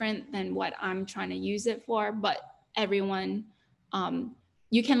very different than what I'm trying to use it for, but everyone,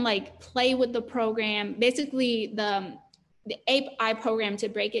 you can like play with the program. Basically the AI program, to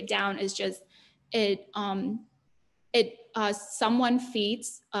break it down, is just someone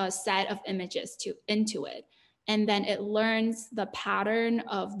feeds a set of images into it, and then it learns the pattern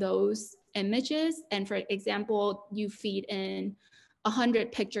of those images. And for example, you feed in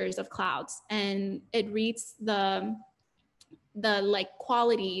 100 pictures of clouds, and it reads the like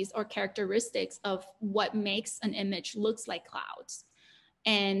qualities or characteristics of what makes an image looks like clouds,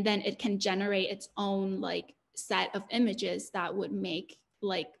 and then it can generate its own like set of images that would make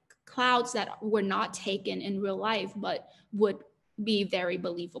like clouds that were not taken in real life but would be very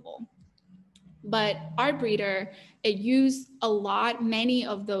believable. But Artbreeder, it used many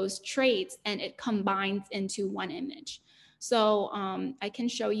of those traits, and it combines into one image. So I can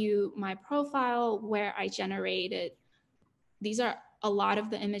show you my profile where I generated. These are a lot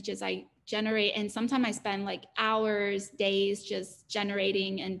of the images I generate, and sometimes I spend like hours, days just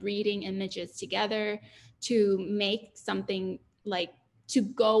generating and breeding images together to make something like, to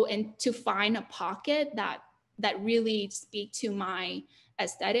go and to find a pocket that really speak to my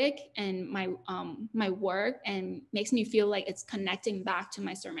aesthetic and my work, and makes me feel like it's connecting back to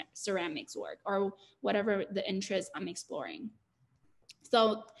my ceramics work or whatever the interest I'm exploring.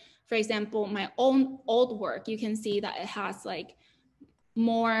 So for example, my own old work, you can see that it has like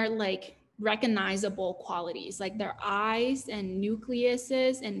more like recognizable qualities, like their eyes and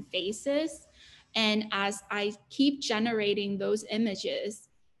nucleuses and faces. And as I keep generating those images,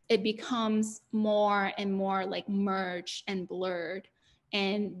 it becomes more and more like merged and blurred,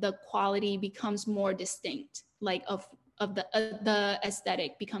 and the quality becomes more distinct, like of the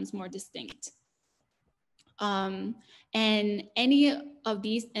aesthetic becomes more distinct. And any of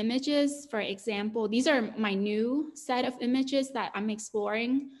these images, for example, these are my new set of images that I'm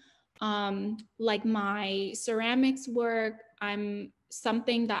exploring. Like my ceramics work,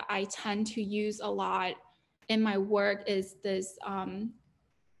 something that I tend to use a lot in my work is this,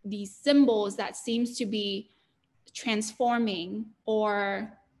 these symbols that seems to be transforming,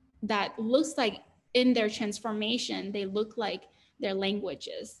 or that looks like in their transformation, they look like their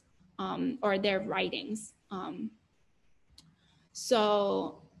languages, or their writings.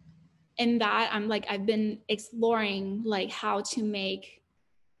 So in that I've been exploring like how to make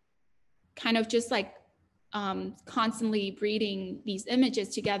kind of just like constantly breeding these images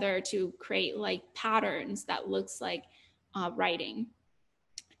together to create like patterns that looks like writing.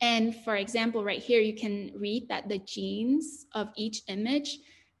 And for example, right here, you can read that the genes of each image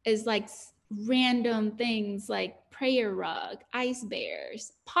is like random things like prayer rug, ice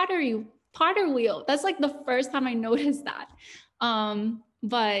bears, potter wheel. That's like the first time I noticed that.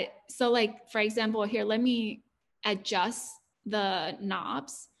 But so like, for example, here, let me adjust the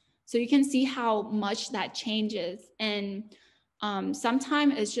knobs so you can see how much that changes. And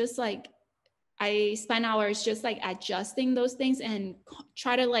sometimes it's just like, I spend hours just like adjusting those things and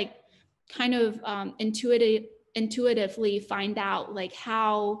try to like kind of intuitively find out like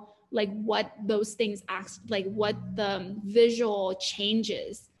how, like what those things act, like what the visual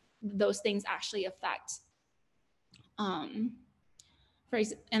changes those things actually affect. And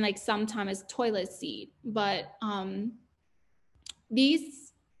like sometimes it's toilet seat, but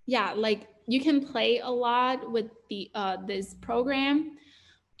these, yeah, like you can play a lot with the this program.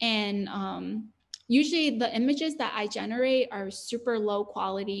 And usually the images that I generate are super low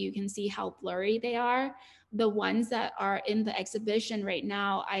quality. You can see how blurry they are. The ones that are in the exhibition right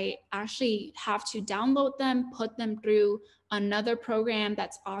now, I actually have to download them, put them through another program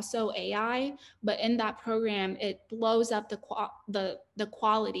that's also AI. But in that program, it blows up the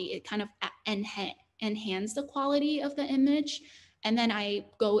quality. It kind of enhance the quality of the image. And then I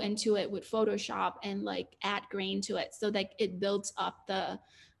go into it with Photoshop and like add grain to it so that it builds up the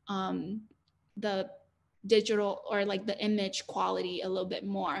digital or like the image quality a little bit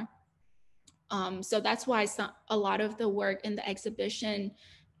more. So that's why a lot of the work in the exhibition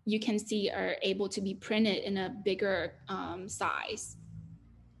you can see are able to be printed in a bigger size.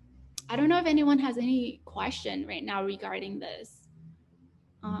 I don't know if anyone has any question right now regarding this.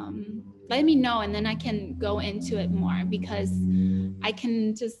 Let me know and then I can go into it more, because I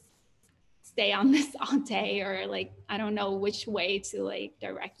can just stay on this all day, or like I don't know which way to like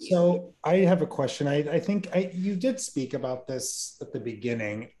direct you. So I have a question. I think you did speak about this at the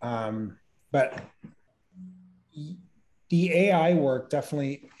beginning, but the AI work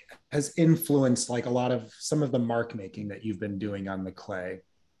definitely has influenced like a lot of some of the mark making that you've been doing on the clay.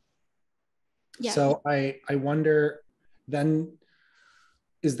 Yeah. So I wonder then,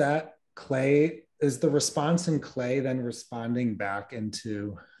 is that clay, is the response in clay then responding back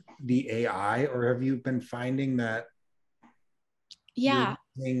into the AI, or have you been finding that the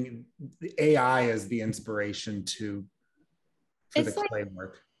AI as the inspiration for the clay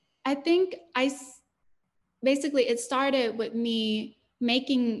work? I think basically it started with me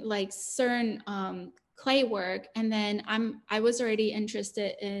making like certain clay work, and then I was already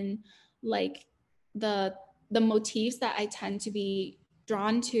interested in like the motifs that I tend to be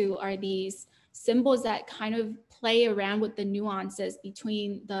drawn to are these symbols that kind of play around with the nuances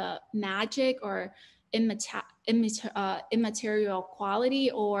between the magic or immaterial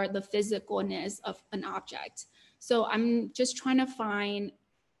quality or the physicalness of an object. So I'm just trying to find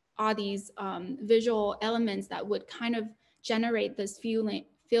all these visual elements that would kind of generate this feeling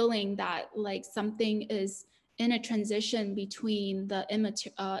that like something is in a transition between the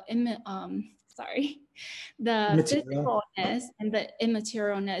physicalness and the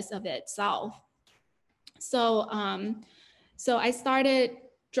immaterialness of itself. So so I started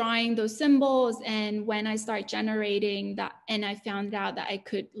drawing those symbols, and when I start generating that, and I found out that I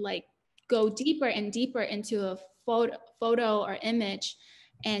could like go deeper and deeper into a photo or image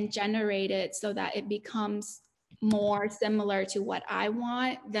and generate it so that it becomes more similar to what I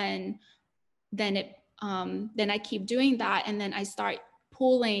want, then I keep doing that, and then I start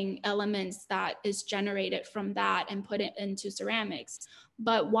pulling elements that is generated from that and put it into ceramics.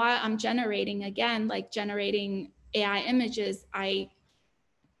 But while I'm generating, again, like generating AI images, I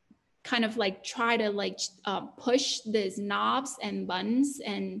kind of like try to like push these knobs and buttons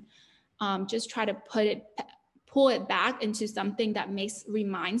and just try to pull it back into something that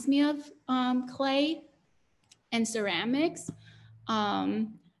reminds me of clay and ceramics,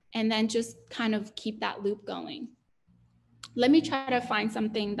 and then just kind of keep that loop going. Let me try to find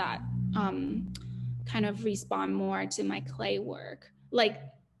something that kind of respond more to my clay work, like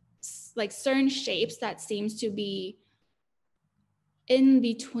certain shapes that seems to be in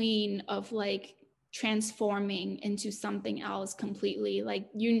between of like transforming into something else completely. Like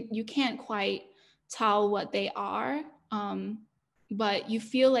you can't quite tell what they are, but you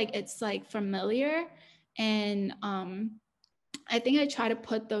feel like it's like familiar. And I think I try to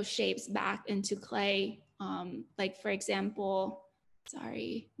put those shapes back into clay. Like for example,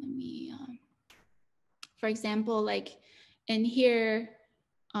 for example, like in here,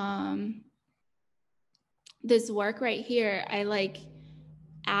 this work right here, I like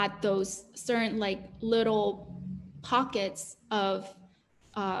add those certain like little pockets of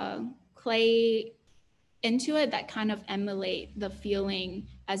clay into it that kind of emulate the feeling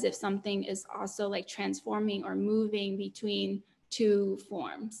as if something is also like transforming or moving between two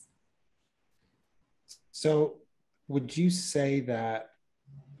forms. So would you say that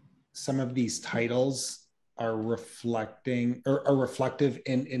some of these titles are reflecting or are reflective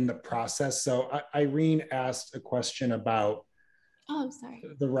in the process? So Irene asked a question about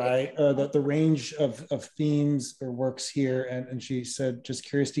the range of themes or works here, and she said, just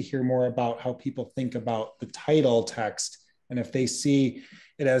curious to hear more about how people think about the title text and if they see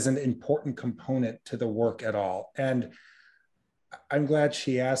it as an important component to the work at all. And I'm glad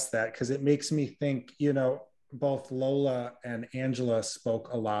she asked that, because it makes me think, you know, both Lola and Angela spoke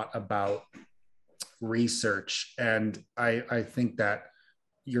a lot about research, and I think that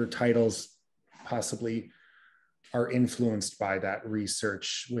your titles possibly are influenced by that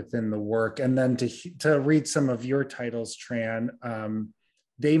research within the work. And then to read some of your titles, Tran,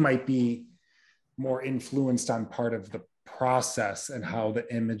 they might be more influenced on part of the process and how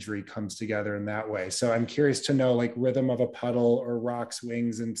the imagery comes together in that way. So I'm curious to know, like Rhythm of a Puddle or Rock's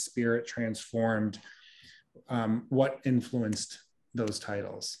Wings and Spirit Transformed, what influenced those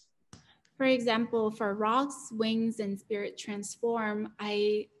titles? For example, for Rock's Wings and Spirit Transform,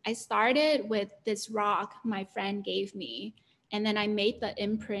 I started with this rock my friend gave me, and then I made the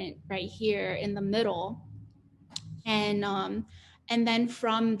imprint right here in the middle. And then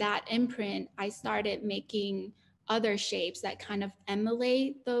from that imprint, I started making other shapes that kind of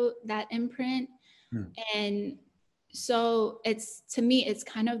emulate that imprint. And so to me, it's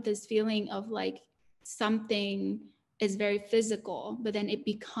kind of this feeling of like something is very physical, but then it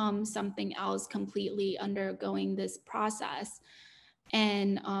becomes something else completely undergoing this process.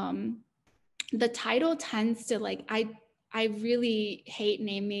 And the title tends to like, I really hate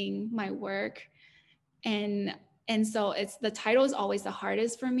naming my work. And so the title is always the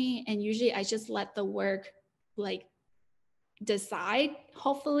hardest for me. And usually I just let the work like decide,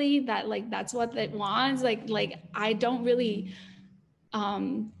 hopefully, that like that's what it wants. Like I don't really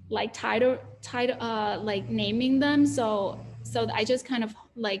like title like naming them. So I just kind of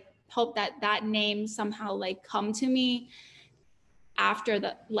like hope that name somehow like come to me after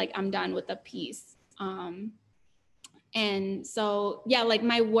I'm done with the piece. And so yeah, like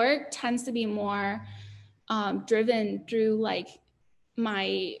my work tends to be more driven through like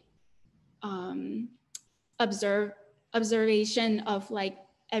my observation of like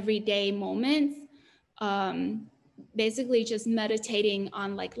everyday moments, basically just meditating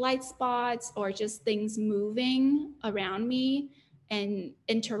on like light spots or just things moving around me and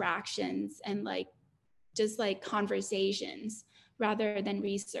interactions and like just like conversations rather than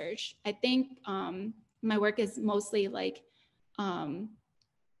research. I think my work is mostly like I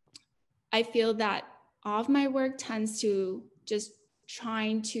feel that all of my work tends to just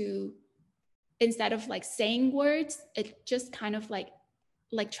trying to, instead of like saying words, it just kind of like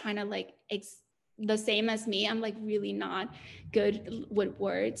trying to like the same as me. I'm like really not good with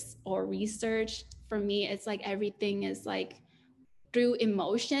words or research. For me, it's like everything is like through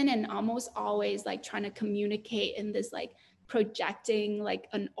emotion and almost always like trying to communicate in this like projecting like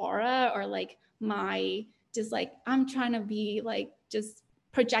an aura or like my just like I'm trying to be like just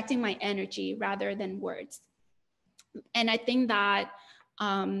projecting my energy rather than words. And I think that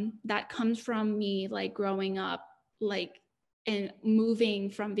that comes from me like growing up like and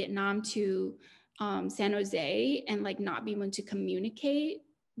moving from Vietnam to San Jose and like not being able to communicate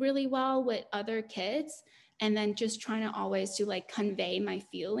really well with other kids, and then just trying to always to like convey my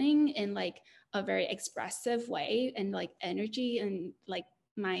feeling in like a very expressive way and like energy and like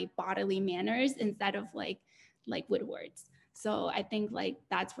my bodily manners instead of like with words. So I think like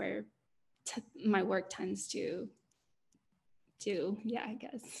that's where my work tends to yeah, I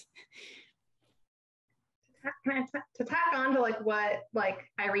guess. To tack on to like what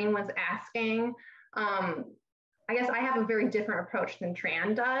like Irene was asking, I guess I have a very different approach than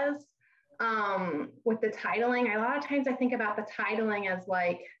Tran does. With the titling, a lot of times I think about the titling as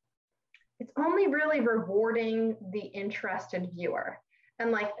like, it's only really rewarding the interested viewer.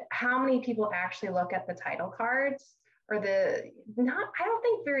 And like how many people actually look at the title cards or I don't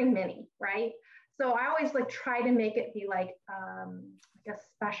think very many, right? So I always like try to make it be like a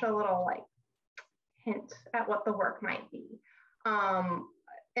special little like hint at what the work might be. And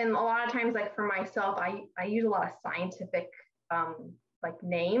a lot of times, like for myself, I use a lot of scientific like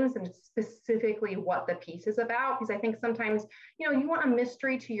names and specifically what the piece is about, because I think sometimes, you know, you want a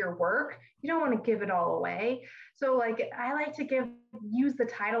mystery to your work. You don't want to give it all away. So like, I like to use the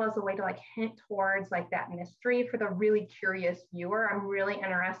title as a way to like hint towards like that mystery for the really curious viewer. I'm really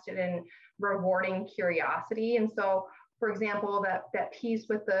interested in rewarding curiosity. And so, for example, that piece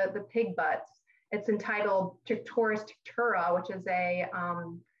with the pig butts, it's entitled Ticturus tictura, which is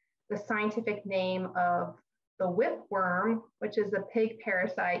the scientific name of the whipworm, which is a pig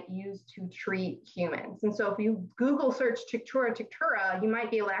parasite used to treat humans. And so if you Google search Tictura tictura, you might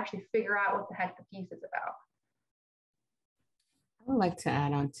be able to actually figure out what the heck the piece is about. I would like to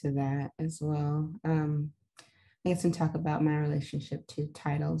add on to that as well. I guess and talk about my relationship to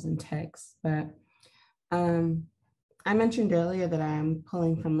titles and text, but I mentioned earlier that I'm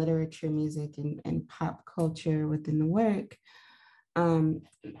pulling from literature, music, and pop culture within the work. And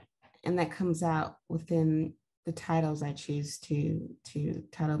that comes out within the titles I choose to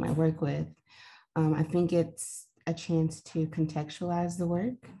title my work with. I think it's a chance to contextualize the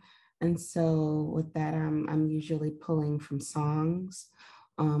work. And so with that, I'm usually pulling from songs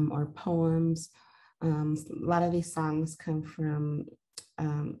or poems. A lot of these songs come from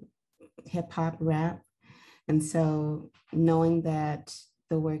hip hop, rap. And so knowing that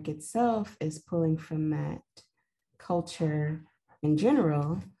the work itself is pulling from that culture in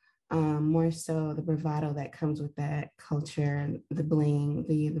general, more so the bravado that comes with that culture, the bling,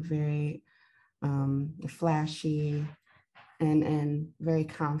 the very flashy and very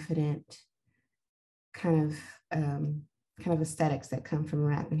confident kind of aesthetics that come from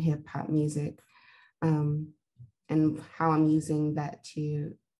rap and hip hop music, and how I'm using that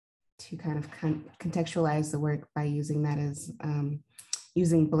to kind of contextualize the work by using that as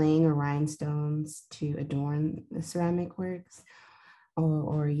using bling or rhinestones to adorn the ceramic works,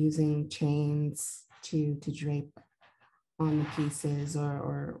 or using chains to drape on the pieces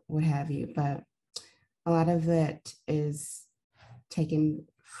or what have you. But a lot of it is taken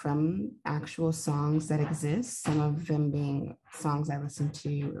from actual songs that exist, some of them being songs I listen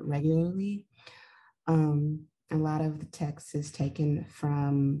to regularly. A lot of the text is taken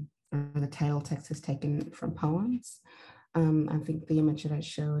from, or the title text is taken from poems. I think the image that I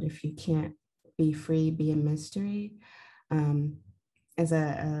showed, if you can't be free, be a mystery, is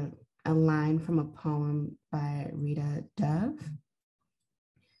a line from a poem by Rita Dove,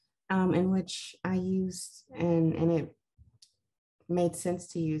 in which I used, and it made sense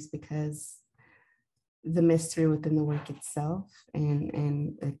to use because the mystery within the work itself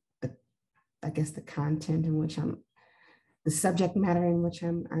and the I guess the content in which the subject matter in which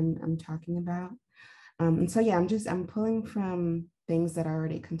I'm talking about. And so yeah, I'm pulling from things that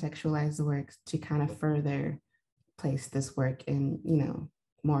already contextualize the work to kind of further place this work in,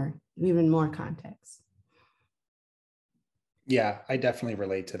 even more context. Yeah, I definitely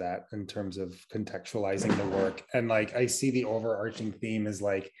relate to that in terms of contextualizing the work. And like, I see the overarching theme is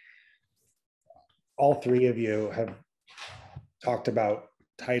like, all three of you have talked about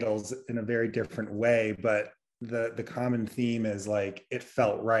titles in a very different way, but the common theme is like, it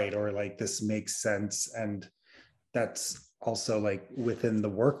felt right, or like, this makes sense. And that's also like within the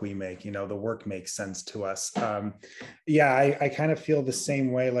work we make, the work makes sense to us. Yeah, I kind of feel the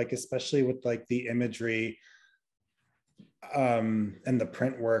same way, like, especially with like the imagery and the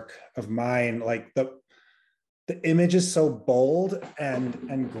print work of mine, like the image is so bold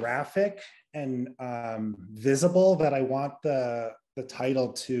and graphic and visible that I want the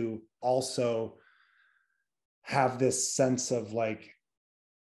title to also have this sense of like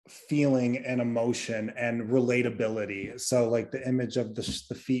feeling and emotion and relatability. So like the image of the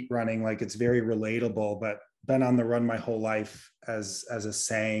feet running, like it's very relatable, but been on the run my whole life as a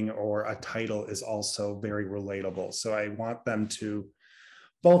saying or a title is also very relatable. So I want them to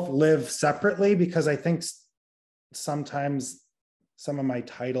both live separately, because I think sometimes some of my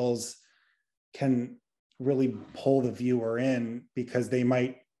titles can really pull the viewer in, because they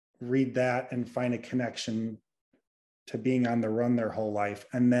might read that and find a connection to being on the run their whole life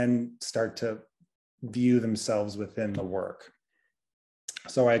and then start to view themselves within the work.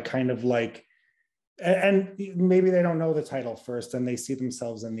 So I kind of like, and maybe they don't know the title first and they see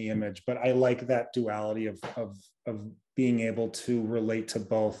themselves in the image, but I like that duality of being able to relate to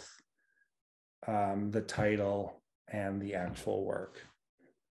both the title and the actual work.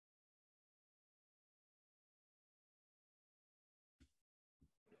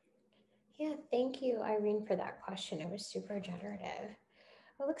 Yeah, thank you, Irene, for that question. It was super generative.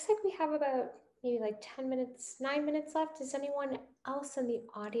 It looks like we have about maybe like 10 minutes, 9 minutes left. Does anyone else in the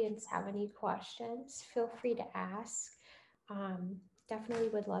audience have any questions? Feel free to ask. Definitely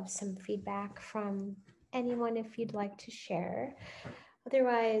would love some feedback from anyone if you'd like to share.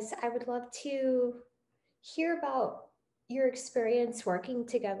 Otherwise, I would love to hear about your experience working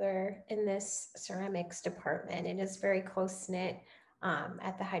together in this ceramics department. It is very close-knit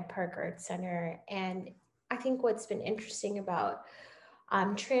at the Hyde Park Art Center. And I think what's been interesting about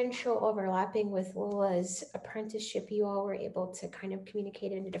Tran show overlapping with Lola's apprenticeship, you all were able to kind of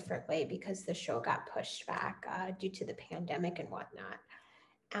communicate in a different way because the show got pushed back due to the pandemic and whatnot.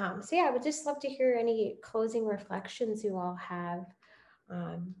 So yeah, I would just love to hear any closing reflections you all have.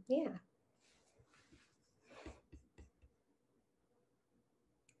 Yeah.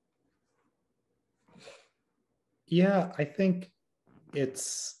 Yeah, I think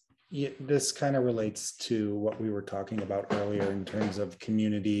this kind of relates to what we were talking about earlier in terms of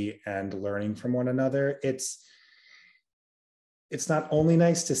community and learning from one another. It's not only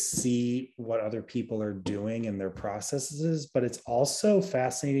nice to see what other people are doing and their processes, but it's also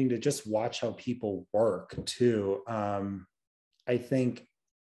fascinating to just watch how people work too. I think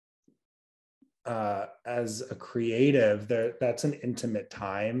as a creative, that's an intimate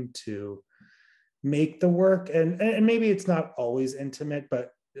time to make the work, and maybe it's not always intimate,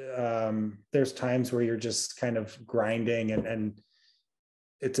 but there's times where you're just kind of grinding and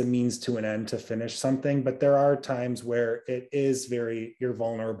it's a means to an end to finish something. But there are times where it is you're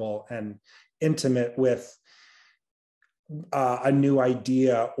vulnerable and intimate with a new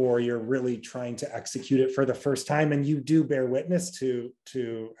idea, or you're really trying to execute it for the first time, and you do bear witness to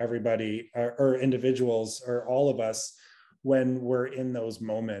everybody or individuals or all of us when we're in those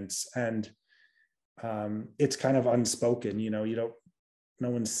moments. And it's kind of unspoken, no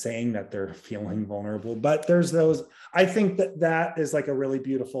one's saying that they're feeling vulnerable, but there's those. I think that is like a really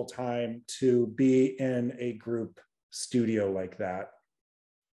beautiful time to be in a group studio like that.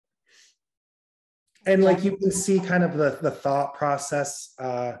 And like you can see kind of the thought process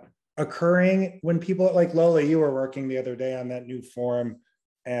occurring when people like Lola, you were working the other day on that new form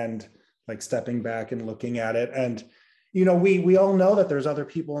and like stepping back and looking at it. And, we all know that there's other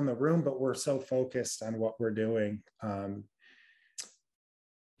people in the room, but we're so focused on what we're doing.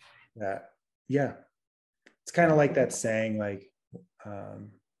 It's kind of like that saying, like,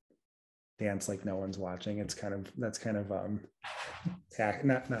 dance like no one's watching. That's kind of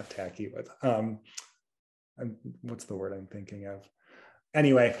not tacky, but what's the word I'm thinking of?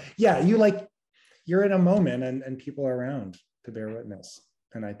 Anyway, yeah, you're in a moment and people are around to bear witness.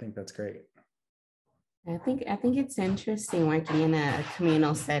 And I think that's great. I think it's interesting working in a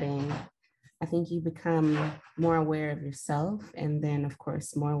communal setting. I think you become more aware of yourself, and then of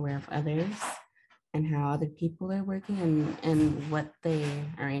course more aware of others and how other people are working and what they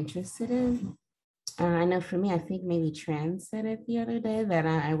are interested in. I know for me, I think maybe Tran said it the other day that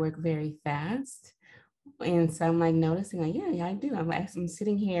I work very fast. And so I'm like noticing, like, yeah, I do. I'm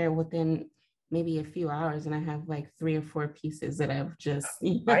sitting here within maybe a few hours and I have like 3 or 4 pieces that I've just,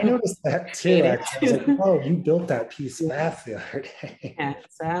 I noticed that too. I was like, oh, you built that piece fast the other day. Yeah.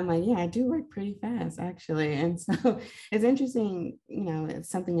 So I'm like, yeah, I do work pretty fast actually. And so it's interesting, it's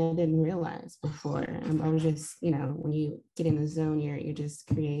something I didn't realize before. I was just, when you get in the zone, you're just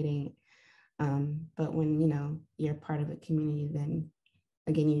creating. But when, you're part of a community, then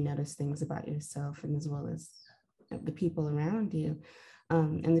again, you notice things about yourself and as well as the people around you.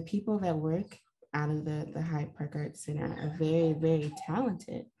 And the people that work out of the Hyde Park Art Center are very, very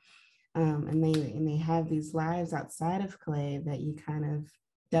talented. And they have these lives outside of clay that you kind of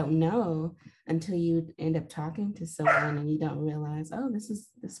don't know until you end up talking to someone and you don't realize, oh,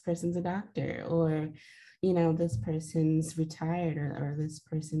 this person's a doctor, or this person's retired, or this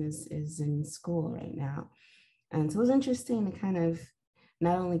person is in school right now. And so it was interesting to kind of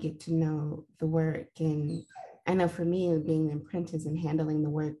not only get to know the work, and I know for me, being an apprentice and handling the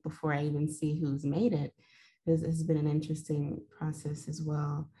work before I even see who's made it has been an interesting process as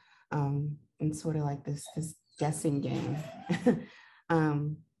well. And sort of like this guessing game.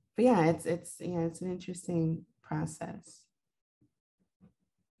 But yeah, it's an interesting process.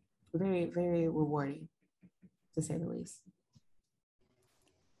 Very, very rewarding, to say the least.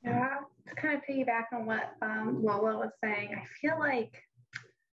 Yeah, to kind of piggyback on what Lola was saying, I feel like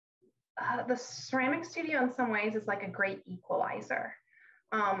the ceramic studio in some ways is like a great equalizer.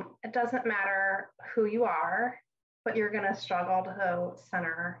 It doesn't matter who you are, but you're going to struggle to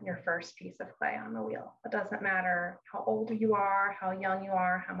center your first piece of clay on the wheel. It doesn't matter how old you are, how young you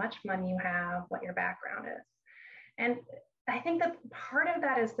are, how much money you have, what your background is. And I think that part of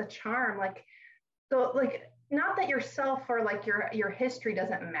that is the charm. Not that yourself or like your history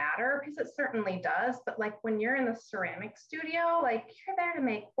doesn't matter, because it certainly does, but like when you're in the ceramic studio, like you're there to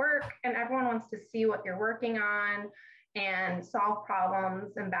make work and everyone wants to see what you're working on. and solve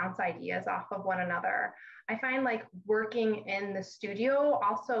problems and bounce ideas off of one another. I find like working in the studio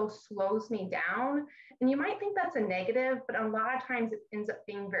also slows me down. And you might think that's a negative, but a lot of times it ends up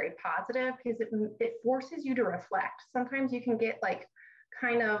being very positive because it forces you to reflect. Sometimes you can get like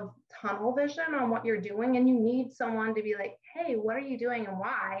kind of tunnel vision on what you're doing, and you need someone to be like, hey, what are you doing and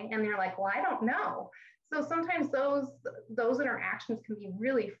why? And they're like, well, I don't know. So sometimes those interactions can be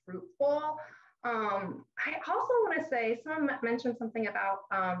really fruitful. I also want to say, someone mentioned something about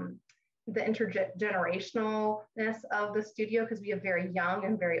the intergenerationalness of the studio, because we have very young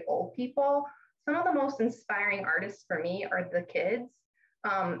and very old people. Some of the most inspiring artists for me are the kids.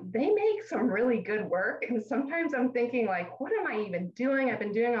 They make some really good work. And sometimes I'm thinking like, what am I even doing? I've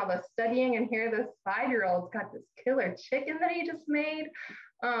been doing all this studying, and here this 5-year-old's got this killer chicken that he just made.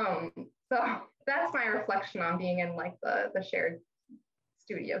 So that's my reflection on being in like the shared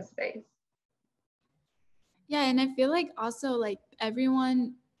studio space. Yeah, and I feel like also like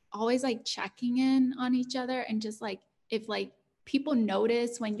everyone always like checking in on each other, and just like if like people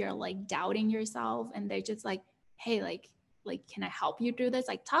notice when you're like doubting yourself, and they're just like, hey, like can I help you through this?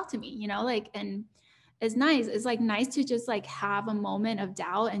 Like talk to me, you know, like, and it's nice. It's like nice to just like have a moment of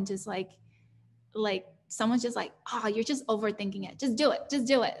doubt and just like someone's just like, oh, you're just overthinking it. Just do it. Just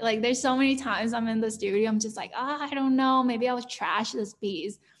do it. Like there's so many times I'm in the studio, I'm just like, I don't know. Maybe I'll trash this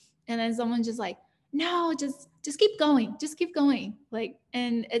piece. And then someone's just like, no, just keep going. Just keep going. Like,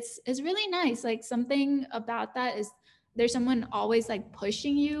 and it's really nice. Like something about that is there's someone always like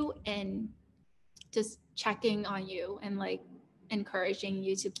pushing you and just checking on you and like encouraging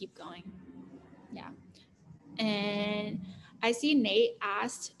you to keep going. Yeah. And I see Nate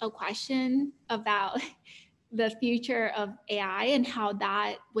asked a question about the future of AI and how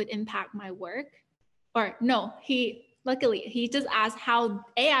that would impact my work. Or no, luckily he just asked how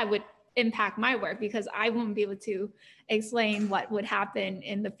AI would impact my work, because I won't be able to explain what would happen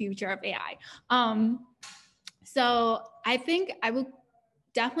in the future of AI. So I think I will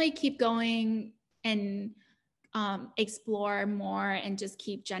definitely keep going and explore more and just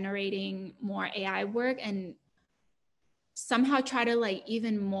keep generating more AI work, and somehow try to like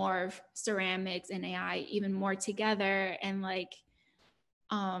even more ceramics and AI even more together, and like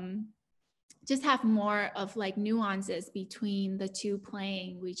just have more of like nuances between the two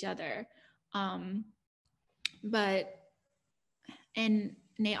playing with each other. And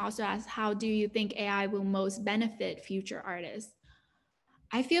Nate also asked, how do you think AI will most benefit future artists?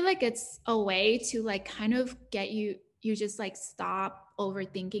 I feel like it's a way to like kind of get you just like stop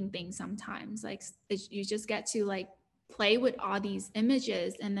overthinking things sometimes. Like you just get to like play with all these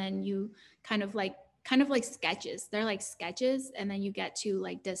images, and then you kind of like sketches. They're like sketches, and then you get to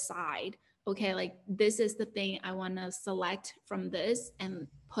like decide, okay, like this is the thing I want to select from this and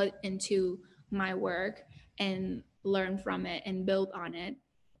put into my work and learn from it and build on it.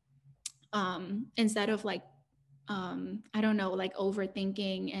 Instead of like I don't know, like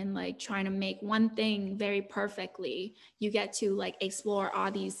overthinking and like trying to make one thing very perfectly. You get to like explore all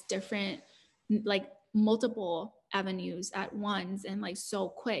these different, like multiple avenues at once, and like so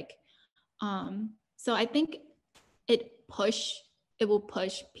quick. So I think it will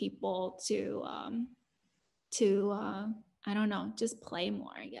push people to I don't know, just play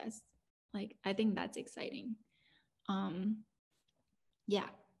more, I guess. Like I think that's exciting. Yeah.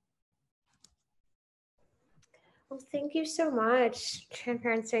 Well, thank you so much, Tran,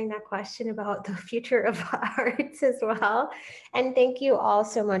 for answering that question about the future of arts as well. And thank you all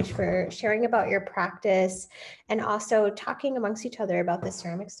so much for sharing about your practice and also talking amongst each other about the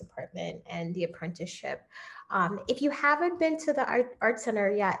ceramics department and the apprenticeship. If you haven't been to the Art Center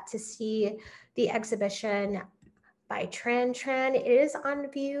yet to see the exhibition by Tran Tran, it is on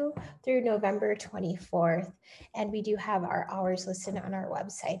view through November 24th. And we do have our hours listed on our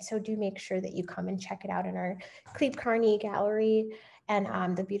website. So do make sure that you come and check it out in our Cleve Carney gallery,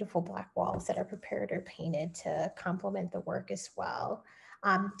 and the beautiful black walls that are prepared or painted to complement the work as well.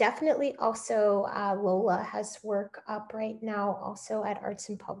 Definitely also Lola has work up right now also at Arts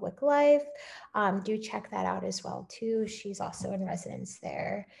in Public Life. Do check that out as well too. She's also in residence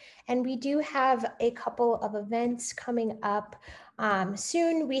there. And we do have a couple of events coming up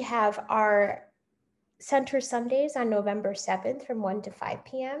soon. We have our Center Sundays on November 7th from 1 to 5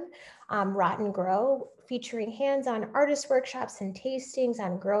 p.m. Rotten Grow, featuring hands-on artist workshops and tastings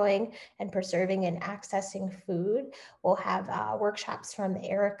on growing and preserving and accessing food. We'll have workshops from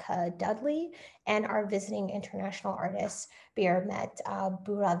Erica Dudley and our visiting international artist, Birmet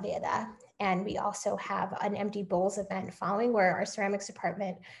Buraveda. And we also have an empty bowls event following, where our ceramics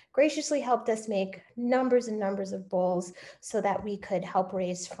department graciously helped us make numbers and numbers of bowls so that we could help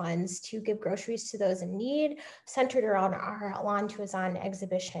raise funds to give groceries to those in need, centered around our Lawn to Azan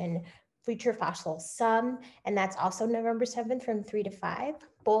exhibition, Future Fossil Sum, and that's also November 7th from 3 to 5.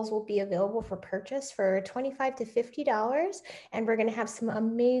 Bowls will be available for purchase for $25 to $50, and we're going to have some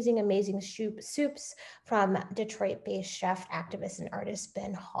amazing soups from Detroit-based chef, activist, and artist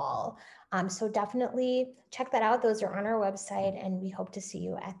Ben Hall. So definitely check that out. Those are on our website, and we hope to see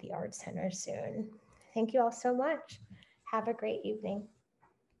you at the Art Center soon. Thank you all so much. Have a great evening.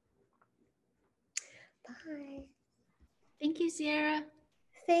 Bye. Thank you, Sierra.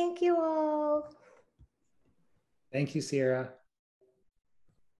 Thank you all. Thank you, Sierra.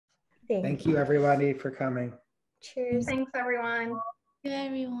 Thank you, everybody, for coming. Cheers. Thanks, everyone. Thank you,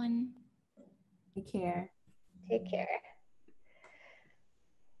 everyone. Take care. Take care.